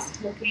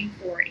just looking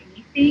for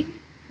anything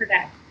for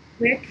that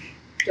quick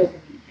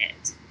dopamine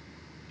hit.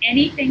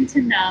 Anything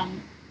to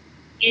numb,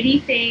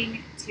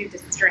 anything to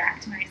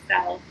distract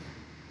myself.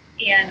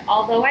 And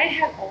although I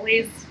had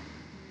always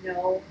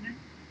known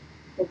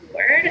the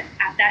Lord,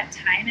 at that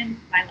time in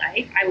my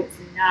life, I was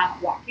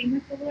not walking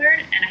with the Lord,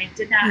 and I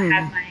did not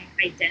have my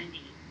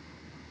identity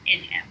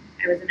in Him.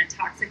 I was in a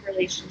toxic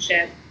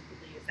relationship.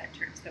 People use that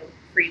term so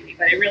freely,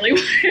 but it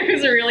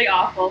was really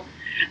awful.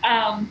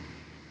 And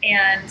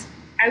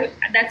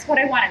that's what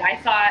I wanted. I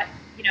thought,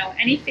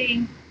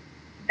 anything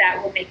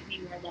that will make me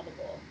more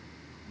lovable,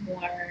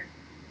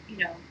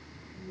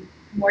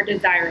 more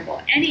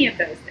desirable, any of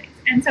those things.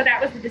 And so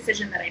that was the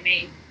decision that I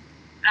made.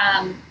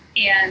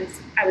 And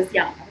I was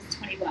young. I was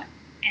 21.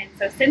 And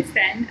so since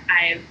then,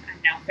 I'm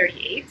now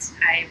 38.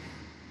 I've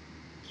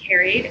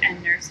carried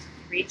and nursed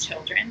 3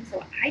 children.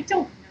 So I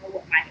don't know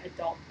what my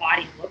adult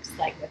body looks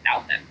like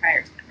without them,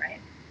 prior to them, right?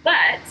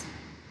 But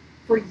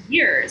for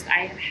years,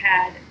 I have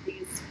had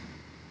these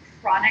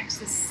chronic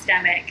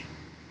systemic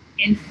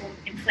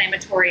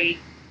inflammatory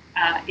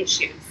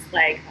issues,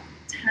 like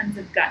tons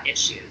of gut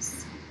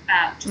issues,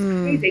 just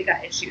crazy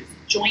gut issues,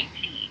 joint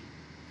pain,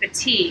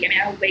 fatigue. I mean,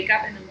 I would wake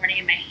up in the morning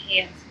and my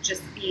hands would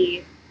just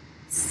be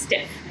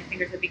stiff. My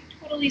fingers would be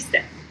totally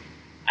stiff.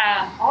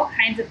 All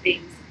kinds of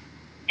things.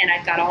 And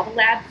I got all the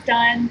labs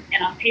done,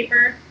 and on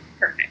paper,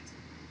 perfect.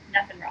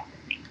 Nothing wrong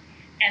with me.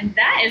 And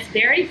that is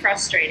very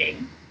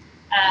frustrating,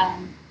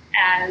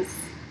 as,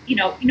 you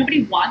know,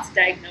 nobody wants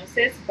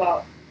diagnosis,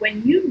 but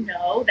when you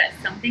know that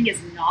something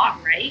is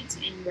not right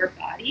in your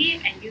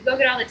body and you go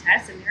get all the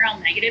tests and they're all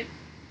negative,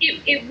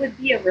 it would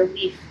be a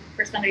relief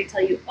for somebody to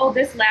tell you, oh,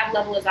 this lab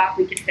level is off,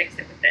 we can fix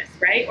it with this,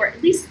 right? Or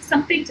at least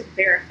something to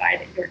verify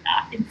that you're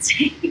not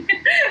insane.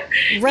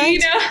 Right. You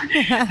know,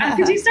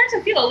 because you start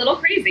to feel a little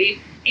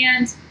crazy.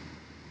 And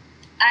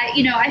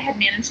I had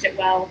managed it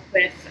well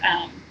with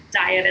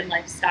diet and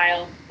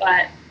lifestyle,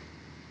 but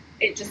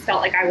it just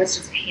felt like I was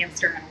just a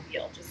hamster on a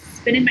wheel, just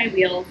spinning my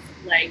wheels.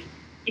 Like,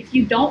 if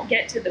you don't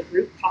get to the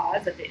root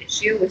cause of the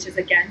issue, which is,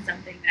 again,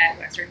 something that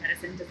Western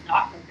medicine does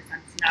not focus on.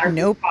 It's not a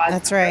root cause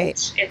that's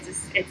approach.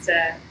 Right. It's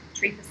a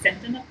treat the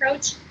symptom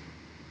approach.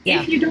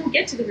 Yeah. If you don't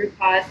get to the root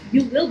cause,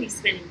 you will be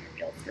spinning your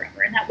wheels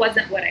forever, and that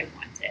wasn't what I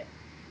wanted.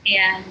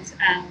 And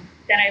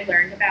then I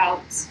learned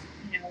about,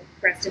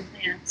 breast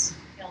implant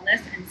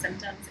illness and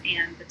symptoms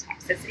and the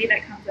toxicity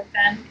that comes with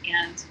them,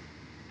 and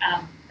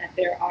that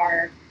there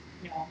are,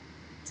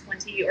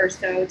 20 or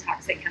so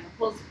toxic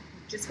chemicals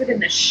just within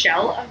the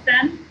shell of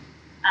them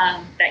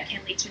that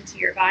can leach into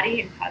your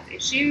body and cause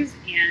issues.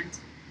 And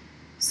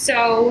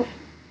so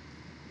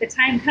the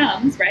time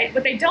comes, right?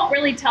 What they don't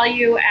really tell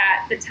you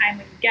at the time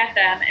when you get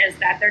them is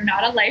that they're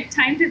not a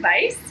lifetime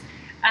device.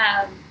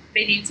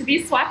 They need to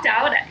be swapped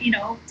out, every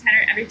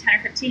 10 or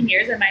 15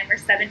 years, and mine were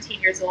 17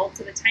 years old.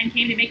 So the time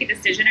came to make a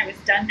decision. I was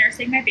done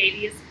nursing my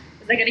babies.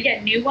 Was I going to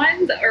get new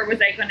ones, or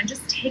was I going to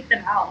just take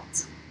them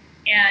out?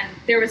 And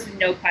there was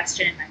no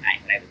question in my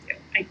mind what I would do.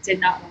 I did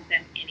not want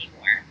them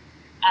anymore.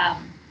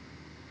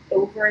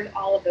 Over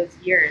all of those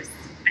years,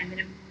 I'm in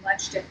a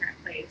much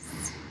different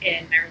place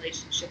in my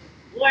relationship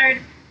with the Lord,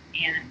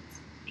 and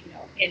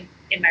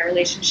in my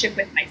relationship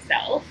with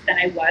myself than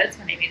I was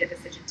when I made the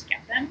decision to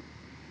get them.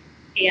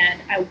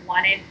 And I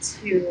wanted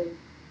to,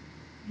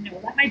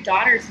 let my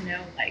daughters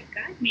know, like,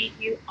 God made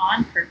you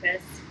on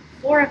purpose,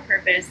 for a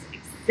purpose,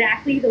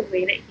 exactly the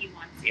way that He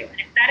wants you. And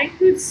if that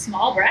includes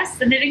small breasts,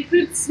 then it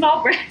includes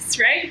small breasts,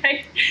 right?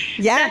 Like,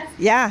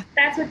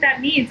 that's what that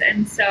means.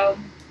 And so,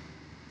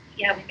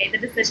 we made the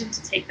decision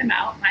to take them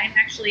out. Mine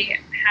actually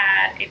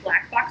had a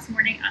black box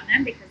warning on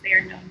them because they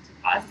are known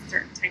to cause a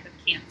certain type of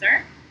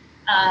cancer.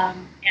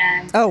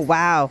 Oh,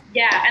 wow.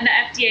 Yeah, and the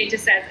FDA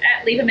just says,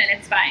 leave them in,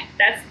 it's fine.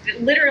 That's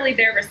literally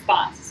their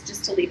response, is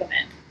just to leave them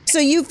in. So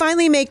you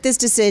finally make this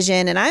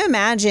decision, and I'm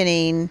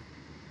imagining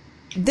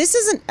this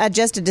isn't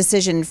just a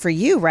decision for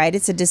you, right?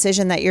 It's a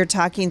decision that you're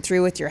talking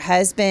through with your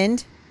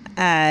husband.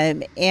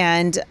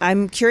 And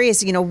I'm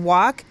curious,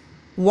 walk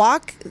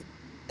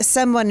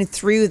someone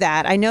through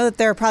that. I know that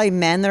there are probably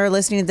men that are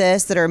listening to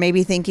this that are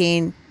maybe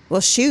thinking,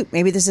 well, shoot,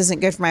 maybe this isn't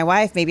good for my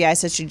wife. Maybe I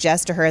should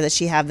suggest to her that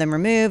she have them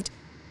removed.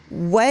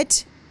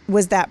 What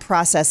was that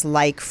process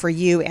like for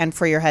you and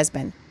for your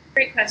husband?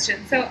 Great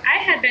question. So I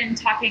had been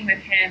talking with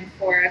him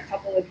for a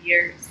couple of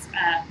years,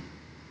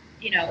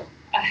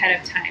 ahead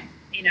of time,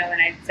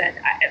 and I said,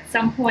 at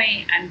some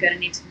point I'm going to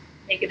need to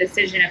make a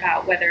decision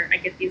about whether I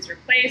get these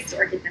replaced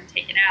or get them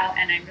taken out.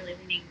 And I'm really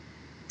leaning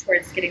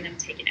towards getting them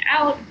taken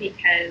out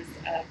because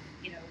of,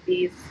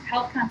 these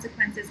health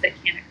consequences that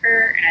can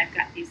occur. And I've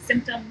got these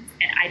symptoms,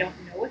 and I don't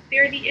know if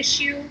they're the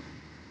issue,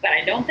 but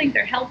I don't think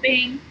they're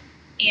helping.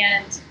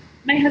 And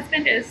my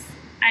husband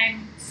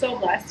I'm so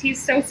blessed.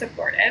 He's so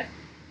supportive.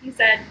 He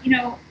said,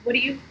 what do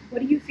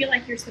you feel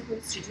like you're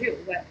supposed to do?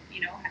 What,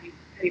 have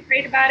you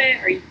prayed about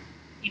it? Or,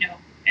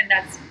 and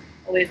that's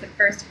always the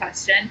first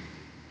question.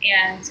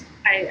 And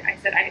I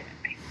said, I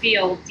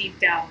feel deep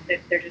down that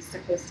they're just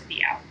supposed to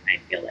be out. I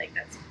feel like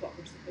that's what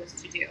we're supposed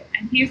to do.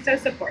 And he's so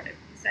supportive.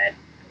 He said,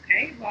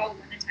 okay, well,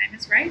 when the time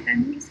is right,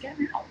 then we just get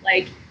them out.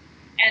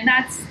 And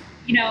that's,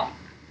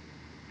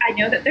 I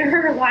know that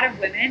there are a lot of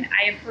women.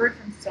 I have heard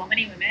from so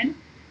many women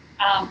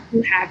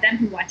who have them,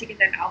 who want to get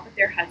them out, but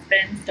their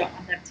husbands don't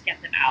want them to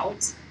get them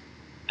out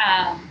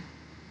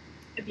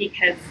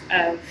because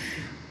of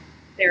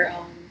their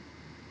own.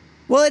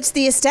 Well, it's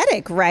the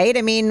aesthetic, right?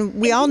 I mean,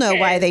 we all know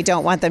why they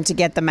don't want them to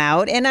get them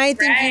out. And I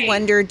think you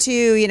wonder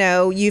too,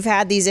 you've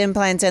had these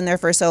implants in there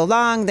for so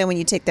long. Then when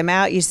you take them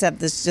out, you said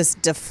this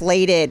just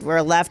deflated.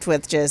 We're left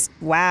with just,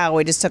 wow,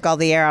 we just took all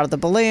the air out of the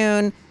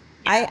balloon.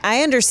 Yeah.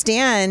 I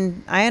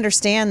understand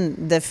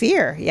the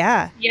fear.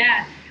 Yeah.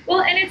 Yeah.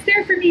 Well, and it's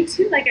there for me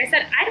too. Like I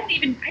said, I didn't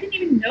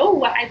even know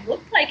what I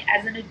looked like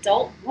as an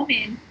adult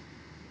woman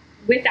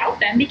without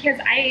them, because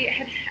I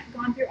had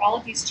gone through all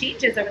of these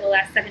changes over the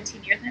last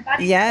 17 years. My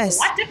body was a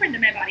lot different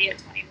than my body at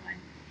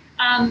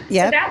 21.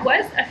 So that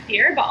was a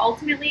fear, but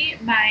ultimately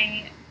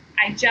I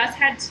just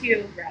had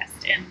to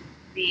rest in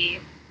the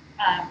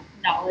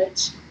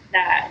knowledge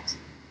that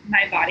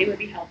my body would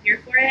be healthier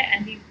for it,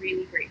 and be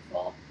really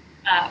grateful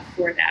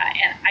for that.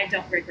 And I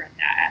don't regret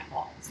that at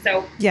all.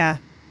 So Yeah.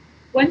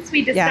 once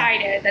we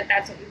decided that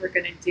that's what we were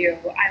going to do,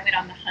 I went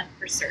on the hunt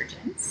for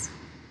surgeons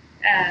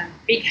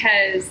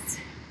because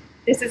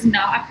this is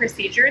not a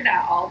procedure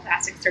that all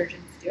plastic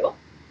surgeons do.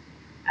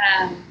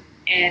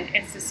 And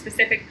it's a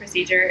specific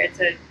procedure. It's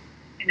an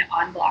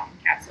en bloc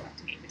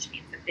encapsulectomy, which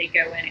means that they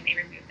go in and they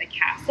remove the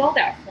capsule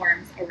that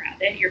forms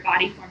around it. Your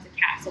body forms a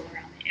capsule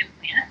around the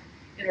implant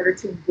in order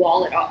to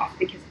wall it off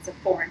because it's a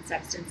foreign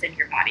substance in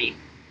your body.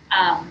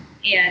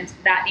 And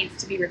that needs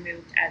to be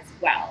removed as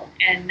well.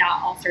 And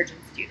not all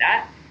surgeons do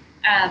that.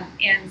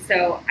 And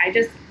so I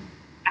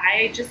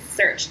just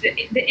searched.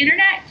 The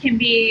internet can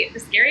be the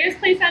scariest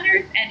place on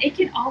earth, and it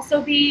can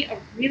also be a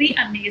really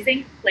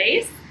amazing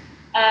place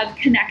of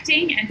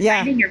connecting and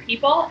finding your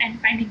people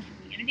and finding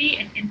community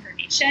and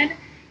information.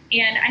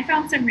 And I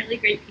found some really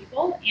great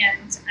people,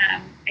 and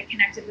I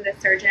connected with a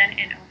surgeon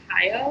in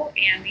Ohio,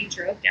 and we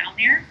drove down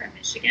there from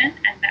Michigan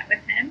and met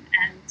with him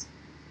and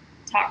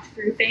talked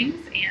through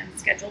things and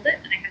scheduled it.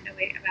 And I had to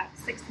wait about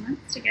 6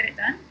 months to get it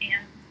done,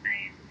 and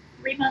I'm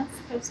 3 months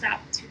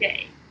post-op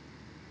today.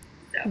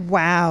 So.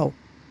 Wow.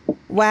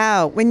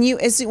 When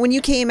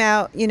you came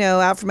out,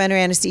 out from under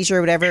anesthesia or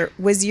whatever,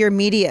 was your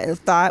immediate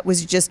thought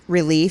was just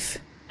relief?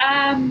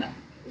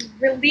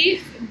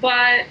 Relief,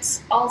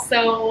 but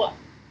also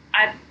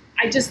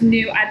I just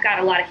knew I've got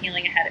a lot of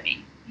healing ahead of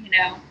me.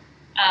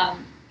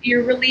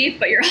 You're relieved,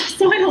 but you're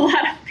also in a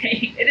lot of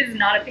pain. It is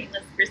not a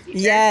painless procedure.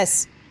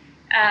 Yes.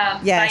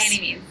 By any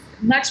means.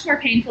 Much more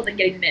painful than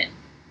getting them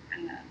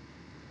in,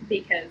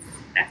 because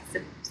that's a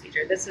simple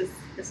procedure. This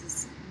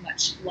is a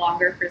much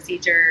longer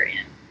procedure,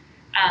 and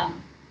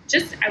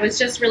I was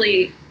just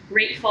really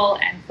grateful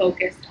and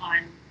focused on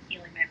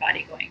healing my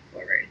body going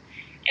forward.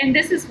 And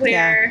this is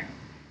where,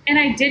 and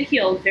I did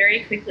heal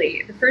very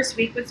quickly. The first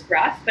week was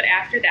rough, but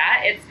after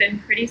that, it's been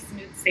pretty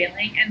smooth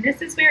sailing. And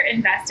this is where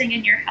investing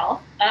in your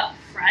health up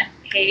front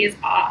pays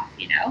off,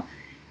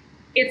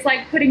 It's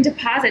like putting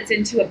deposits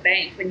into a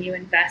bank when you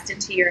invest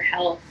into your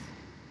health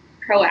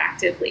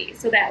proactively,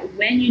 so that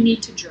when you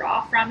need to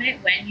draw from it,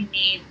 when you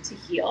need to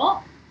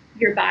heal,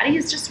 your body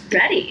is just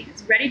ready.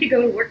 It's ready to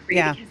go to work for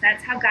you because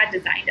that's how God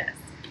designed us.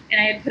 And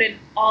I had put in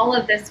all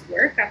of this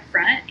work up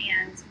front,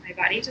 and my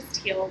body just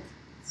healed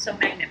so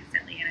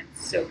magnificently, and I'm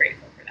so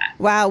grateful for that.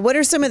 Wow. What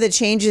are some of the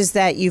changes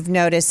that you've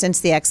noticed since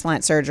the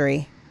explant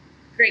surgery?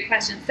 Great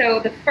question. So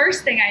the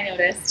first thing I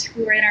noticed,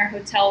 we were in our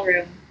hotel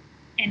room,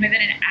 and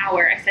within an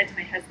hour, I said to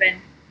my husband,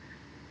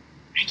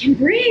 I can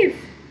breathe.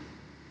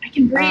 I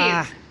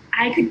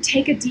could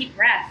take a deep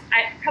breath.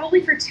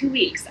 Probably for 2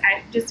 weeks,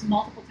 just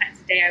multiple times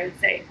a day, I would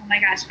say, oh my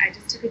gosh, I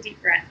just took a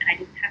deep breath and I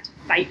didn't have to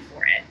fight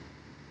for it.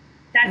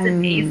 That's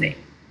amazing.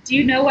 Do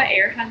you know what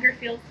air hunger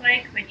feels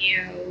like when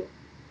you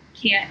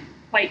can't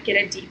quite get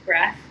a deep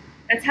breath?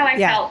 That's how I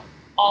felt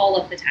all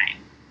of the time.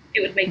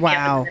 It would wake me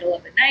up in the middle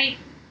of the night.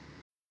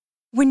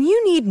 When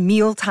you need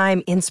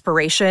mealtime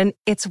inspiration,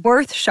 it's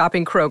worth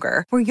shopping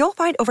Kroger, where you'll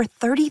find over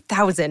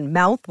 30,000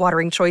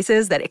 mouth-watering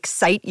choices that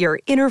excite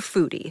your inner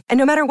foodie. And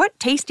no matter what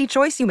tasty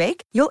choice you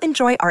make, you'll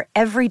enjoy our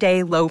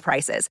everyday low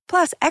prices,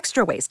 plus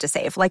extra ways to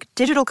save, like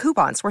digital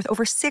coupons worth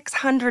over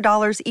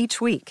 $600 each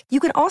week. You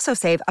can also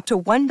save up to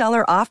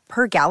 $1 off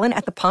per gallon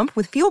at the pump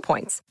with fuel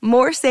points.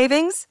 More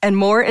savings and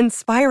more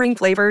inspiring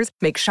flavors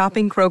make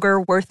shopping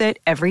Kroger worth it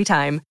every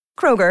time.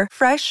 Kroger,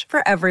 fresh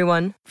for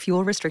everyone.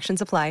 Fuel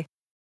restrictions apply.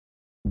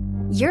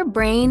 Your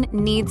brain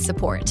needs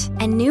support,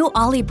 and new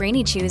Ollie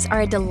Brainy Chews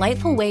are a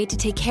delightful way to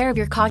take care of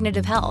your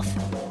cognitive health.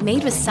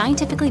 Made with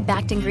scientifically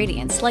backed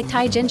ingredients like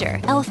Thai ginger,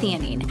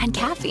 L-theanine, and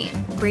caffeine,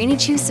 Brainy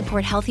Chews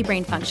support healthy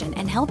brain function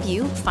and help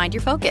you find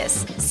your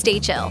focus, stay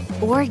chill,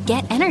 or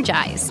get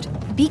energized.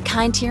 Be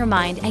kind to your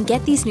mind and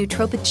get these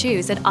nootropic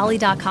chews at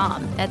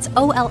ollie.com. That's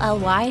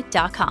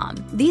OLLY.com.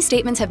 These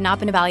statements have not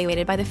been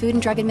evaluated by the Food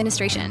and Drug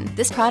Administration.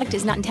 This product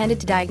is not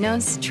intended to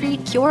diagnose,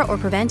 treat, cure, or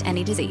prevent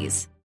any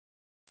disease.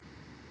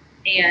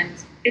 And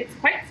it's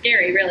quite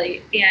scary,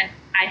 really. And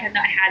I have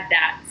not had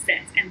that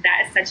since. And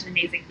that is such an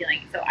amazing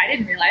feeling. So I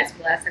didn't realize for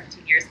the last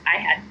 17 years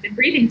I hadn't been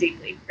breathing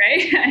deeply,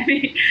 right? I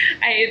mean,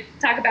 I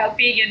talk about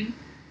being in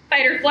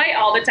fight or flight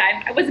all the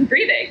time. I wasn't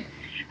breathing.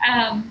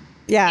 And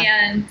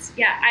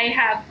I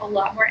have a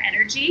lot more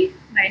energy.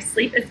 My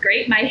sleep is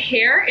great. My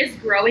hair is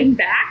growing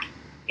back.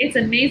 It's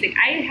amazing.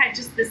 I had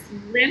just this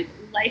limp,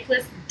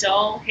 lifeless,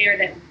 dull hair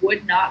that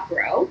would not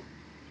grow.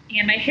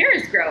 And my hair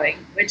is growing,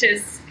 which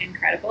is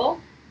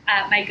incredible.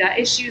 My gut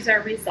issues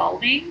are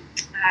resolving.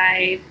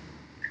 I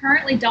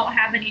currently don't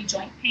have any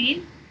joint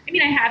pain. I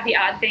mean, I have the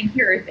odd thing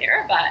here or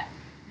there, but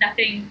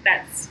nothing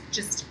that's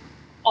just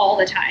all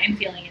the time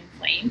feeling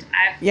inflamed.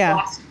 I've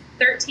lost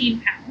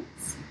 13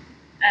 pounds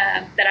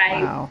that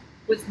I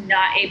was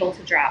not able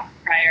to drop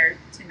prior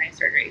to my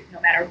surgery. No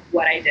matter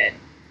what I did,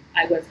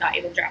 I was not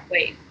able to drop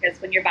weight,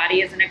 because when your body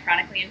is in a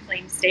chronically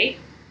inflamed state,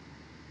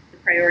 the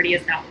priority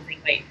is not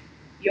losing weight.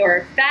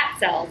 Your fat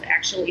cells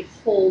actually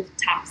hold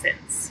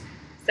toxins.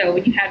 So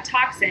when you have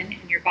toxin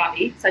in your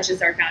body, such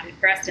as are found in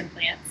breast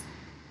implants,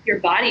 your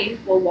body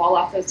will wall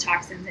off those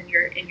toxins in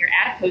your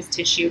adipose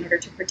tissue in order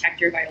to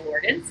protect your vital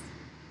organs.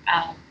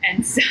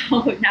 And so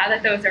now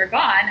that those are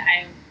gone,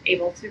 I'm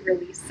able to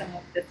release some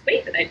of this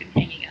weight that I've been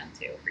hanging on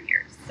to for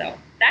years. So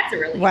that's a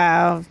really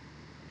wow.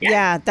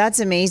 Yeah, that's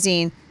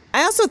amazing.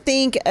 I also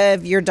think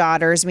of your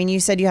daughters. I mean, you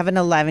said you have an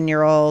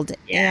 11-year-old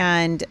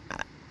and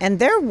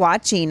they're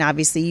watching,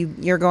 obviously,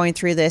 you're going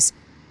through this.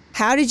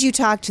 How did you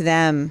talk to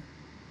them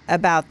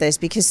about this?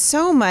 Because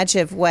so much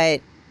of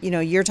what,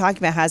 you're talking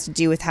about has to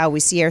do with how we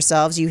see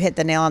ourselves. You hit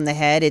the nail on the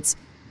head. It's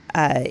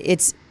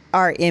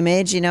our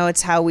image,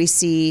 it's how we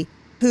see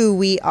who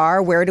we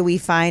are. Where do we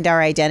find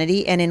our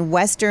identity? And in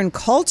Western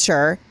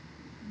culture,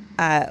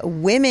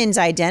 women's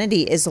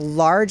identity is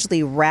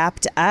largely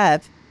wrapped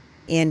up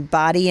in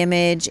body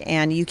image,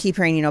 and you keep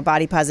hearing,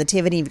 body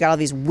positivity. You've got all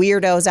these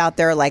weirdos out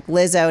there like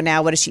Lizzo.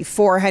 Now, what is she,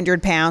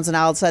 400 pounds? And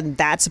all of a sudden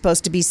that's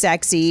supposed to be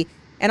sexy.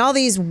 And all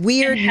these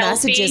weird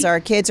messages our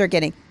kids are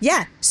getting.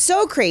 Yeah,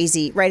 so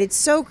crazy, right? It's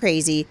so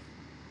crazy.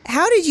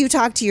 How did you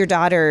talk to your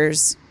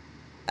daughters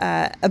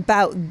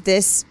about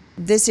this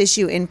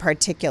issue in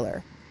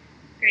particular?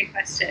 Great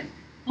question.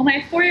 Well,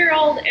 my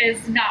 4-year-old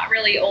is not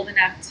really old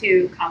enough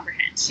to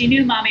comprehend. She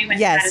knew mommy when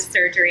she had a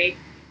surgery,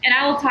 and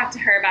I will talk to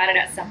her about it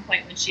at some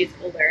point when she's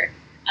older.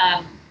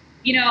 I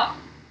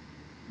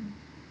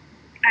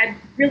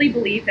really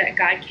believe that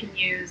God can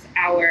use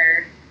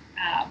our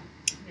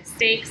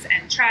mistakes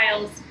and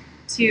trials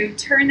to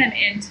turn them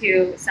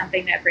into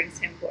something that brings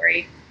him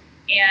glory.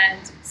 And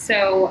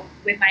so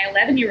with my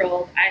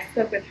 11-year-old, I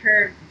spoke with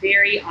her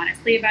very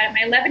honestly about it.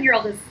 My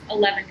 11-year-old is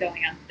 11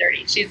 going on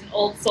 30. She's an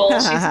old soul.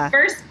 She's a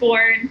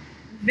firstborn,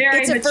 very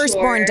mature. It's a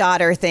firstborn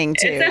daughter thing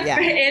too.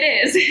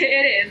 It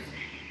is.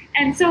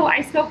 And so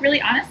I spoke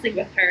really honestly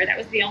with her. That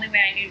was the only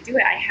way I knew to do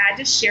it. I had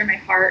to share my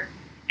heart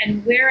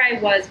and where I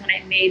was when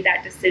I made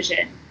that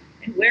decision,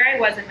 and where I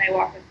was in my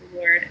walk with the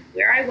Lord, and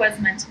where I was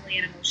mentally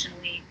and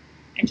emotionally,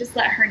 and just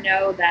let her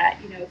know that,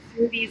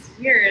 through these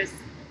years,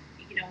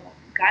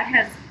 God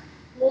has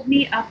pulled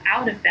me up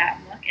out of that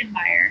muck and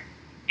mire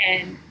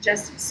and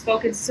just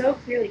spoken so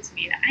clearly to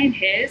me that I am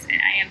his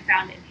and I am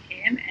found in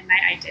him, and my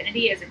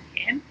identity is in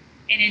him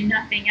and in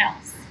nothing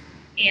else.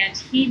 And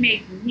he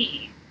made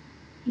me.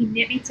 He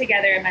knit me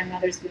together in my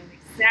mother's womb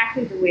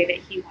exactly the way that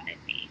he wanted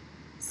me,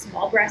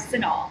 small breasts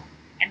and all.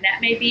 And that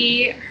may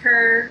be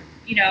her,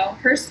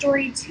 her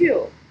story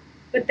too,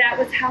 but that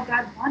was how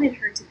God wanted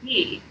her to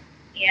be.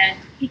 And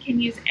he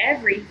can use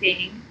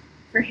everything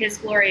for his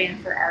glory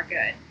and for our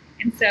good.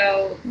 And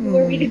so who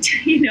are we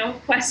to,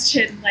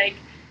 question, like,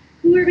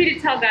 who are we to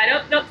tell God,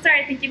 oh, no,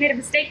 sorry, I think you made a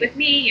mistake with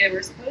me. You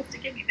were supposed to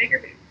give me bigger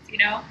boobs,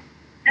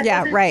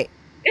 That right.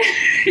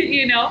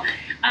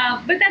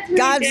 But that's what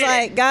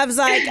God's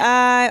like,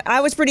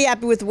 I was pretty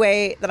happy with the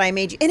way that I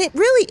made you. And it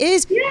really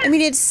is. Yeah. I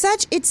mean, it's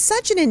such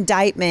an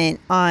indictment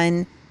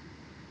on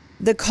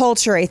the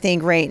culture, I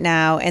think, right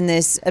now, and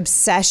this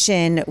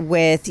obsession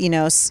with,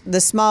 the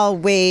small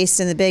waist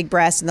and the big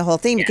breast and the whole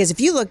thing. Yeah. Because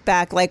if you look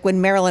back, like when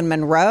Marilyn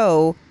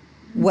Monroe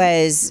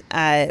was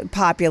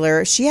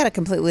popular, she had a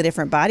completely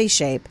different body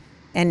shape.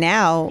 And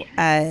now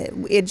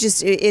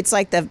it's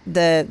like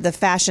the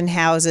fashion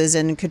houses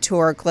and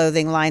couture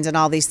clothing lines and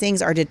all these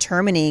things are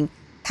determining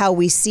how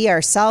we see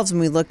ourselves when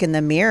we look in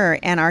the mirror.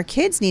 And our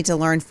kids need to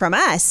learn from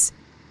us.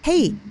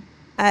 Hey,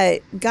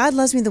 God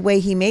loves me the way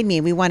he made me.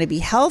 We want to be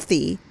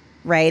healthy,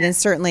 right? And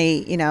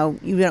certainly,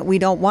 we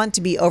don't want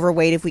to be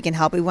overweight if we can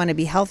help. We want to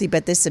be healthy.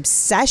 But this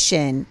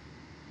obsession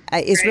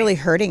is really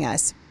hurting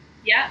us.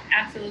 Yeah,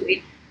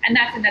 absolutely. And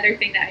that's another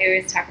thing that I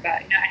always talk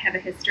about. I have a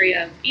history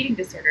of eating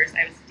disorders.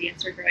 I was a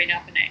dancer growing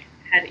up, and I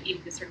had an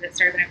eating disorder that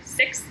started when I was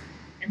 6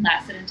 and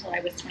lasted until I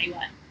was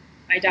 21.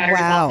 My daughter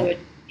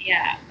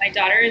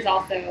is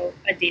also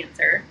a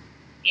dancer.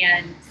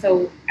 And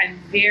so I'm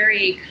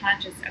very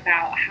conscious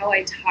about how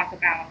I talk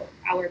about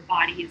our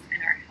bodies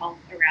and our health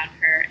around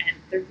her. And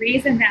the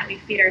reason that we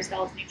feed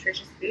ourselves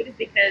nutritious food is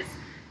because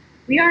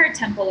we are a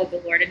temple of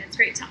the Lord, and it's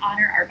great to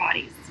honor our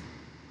bodies.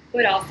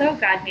 But also,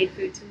 God made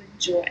food to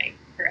enjoy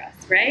for us,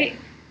 right?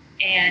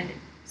 And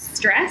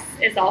stress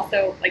is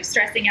also, like,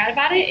 stressing out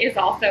about it is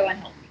also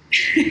unhealthy,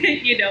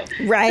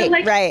 Right,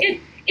 so,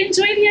 right.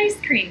 Enjoy the ice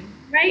cream,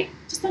 right?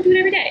 Just don't do it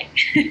every day,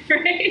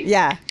 right?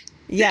 Yeah.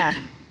 Balance.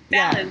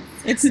 Yeah.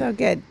 It's so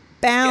good.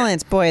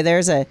 Balance, boy.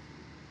 There's an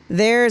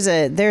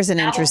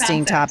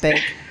interesting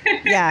topic.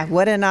 Yeah,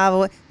 what a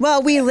novel.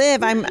 Well,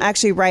 I'm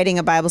actually writing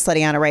a Bible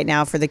study on it right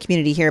now for the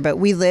community here, but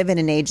we live in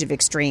an age of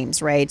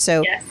extremes, right?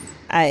 So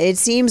it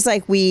seems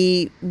like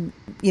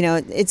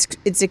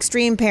it's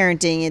extreme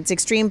parenting, it's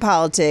extreme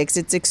politics,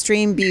 it's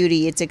extreme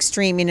beauty, it's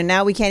extreme,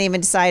 now we can't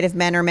even decide if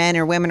men are men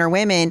or women are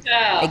women.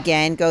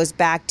 Again, goes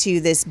back to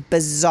this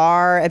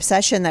bizarre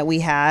obsession that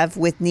we have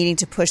with needing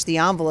to push the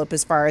envelope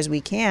as far as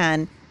we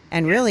can.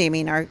 And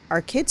really,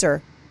 our kids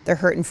they're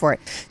hurting for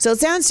it. So it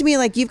sounds to me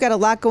like you've got a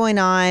lot going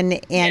on,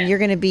 and you're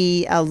going to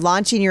be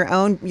launching your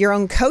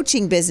own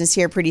coaching business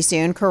here pretty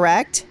soon,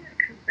 correct?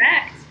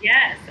 Correct.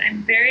 Yes.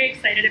 I'm very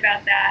excited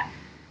about that.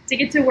 To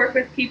get to work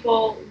with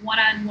people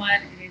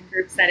one-on-one and in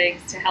group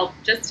settings to help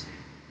just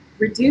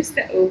reduce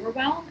the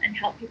overwhelm and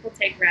help people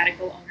take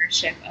radical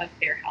ownership of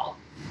their health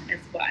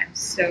is what I'm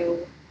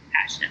so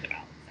passionate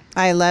about. So.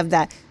 I love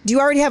that. Do you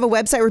already have a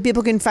website where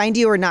people can find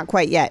you or not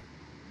quite yet?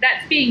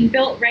 That's being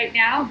built right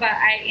now, but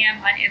I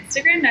am on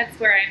Instagram. That's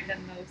where I'm the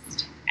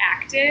most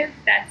active.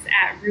 That's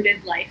at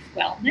Rooted Life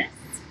Wellness.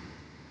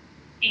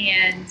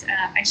 And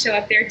I show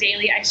up there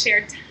daily. I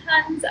share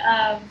tons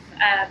of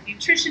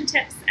nutrition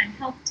tips and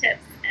health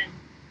tips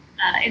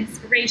and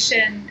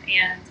inspiration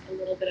and a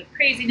little bit of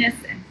craziness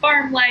and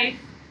farm life.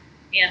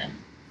 And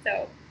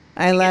so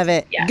I love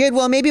it. Yeah. Good.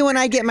 Well, maybe when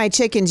I get my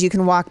chickens, you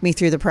can walk me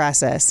through the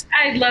process.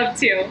 I'd love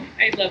to.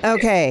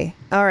 Okay.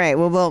 All right.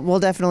 Well, we'll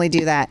definitely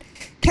do that.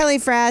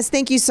 Kelli Fras,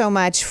 thank you so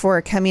much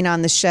for coming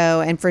on the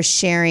show and for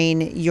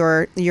sharing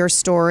your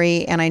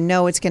story. And I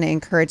know it's going to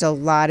encourage a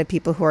lot of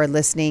people who are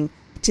listening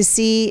to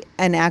see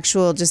an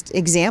actual just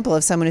example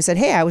of someone who said,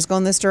 hey, I was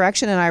going this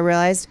direction and I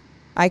realized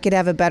I could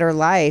have a better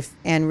life,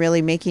 and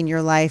really making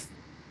your life,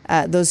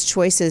 those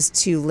choices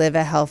to live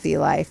a healthy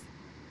life.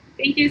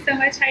 Thank you so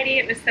much, Heidi.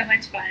 It was so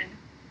much fun.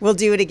 We'll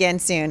do it again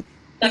soon.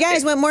 You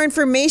guys want more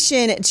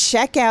information?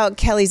 Check out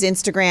Kelli's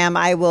Instagram.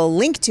 I will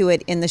link to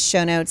it in the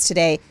show notes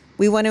today.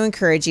 We want to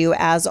encourage you,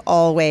 as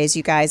always,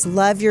 you guys,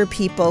 love your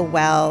people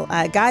well.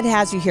 God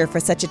has you here for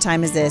such a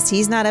time as this.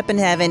 He's not up in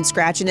heaven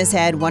scratching his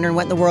head, wondering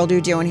what in the world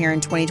you're doing here in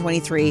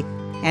 2023.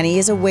 And he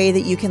is a way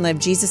that you can live.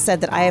 Jesus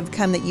said that I have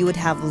come that you would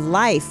have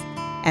life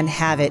and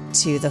have it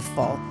to the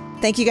full.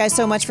 Thank you guys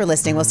so much for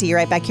listening. We'll see you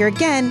right back here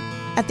again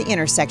at the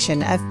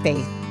intersection of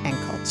faith and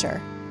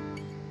culture.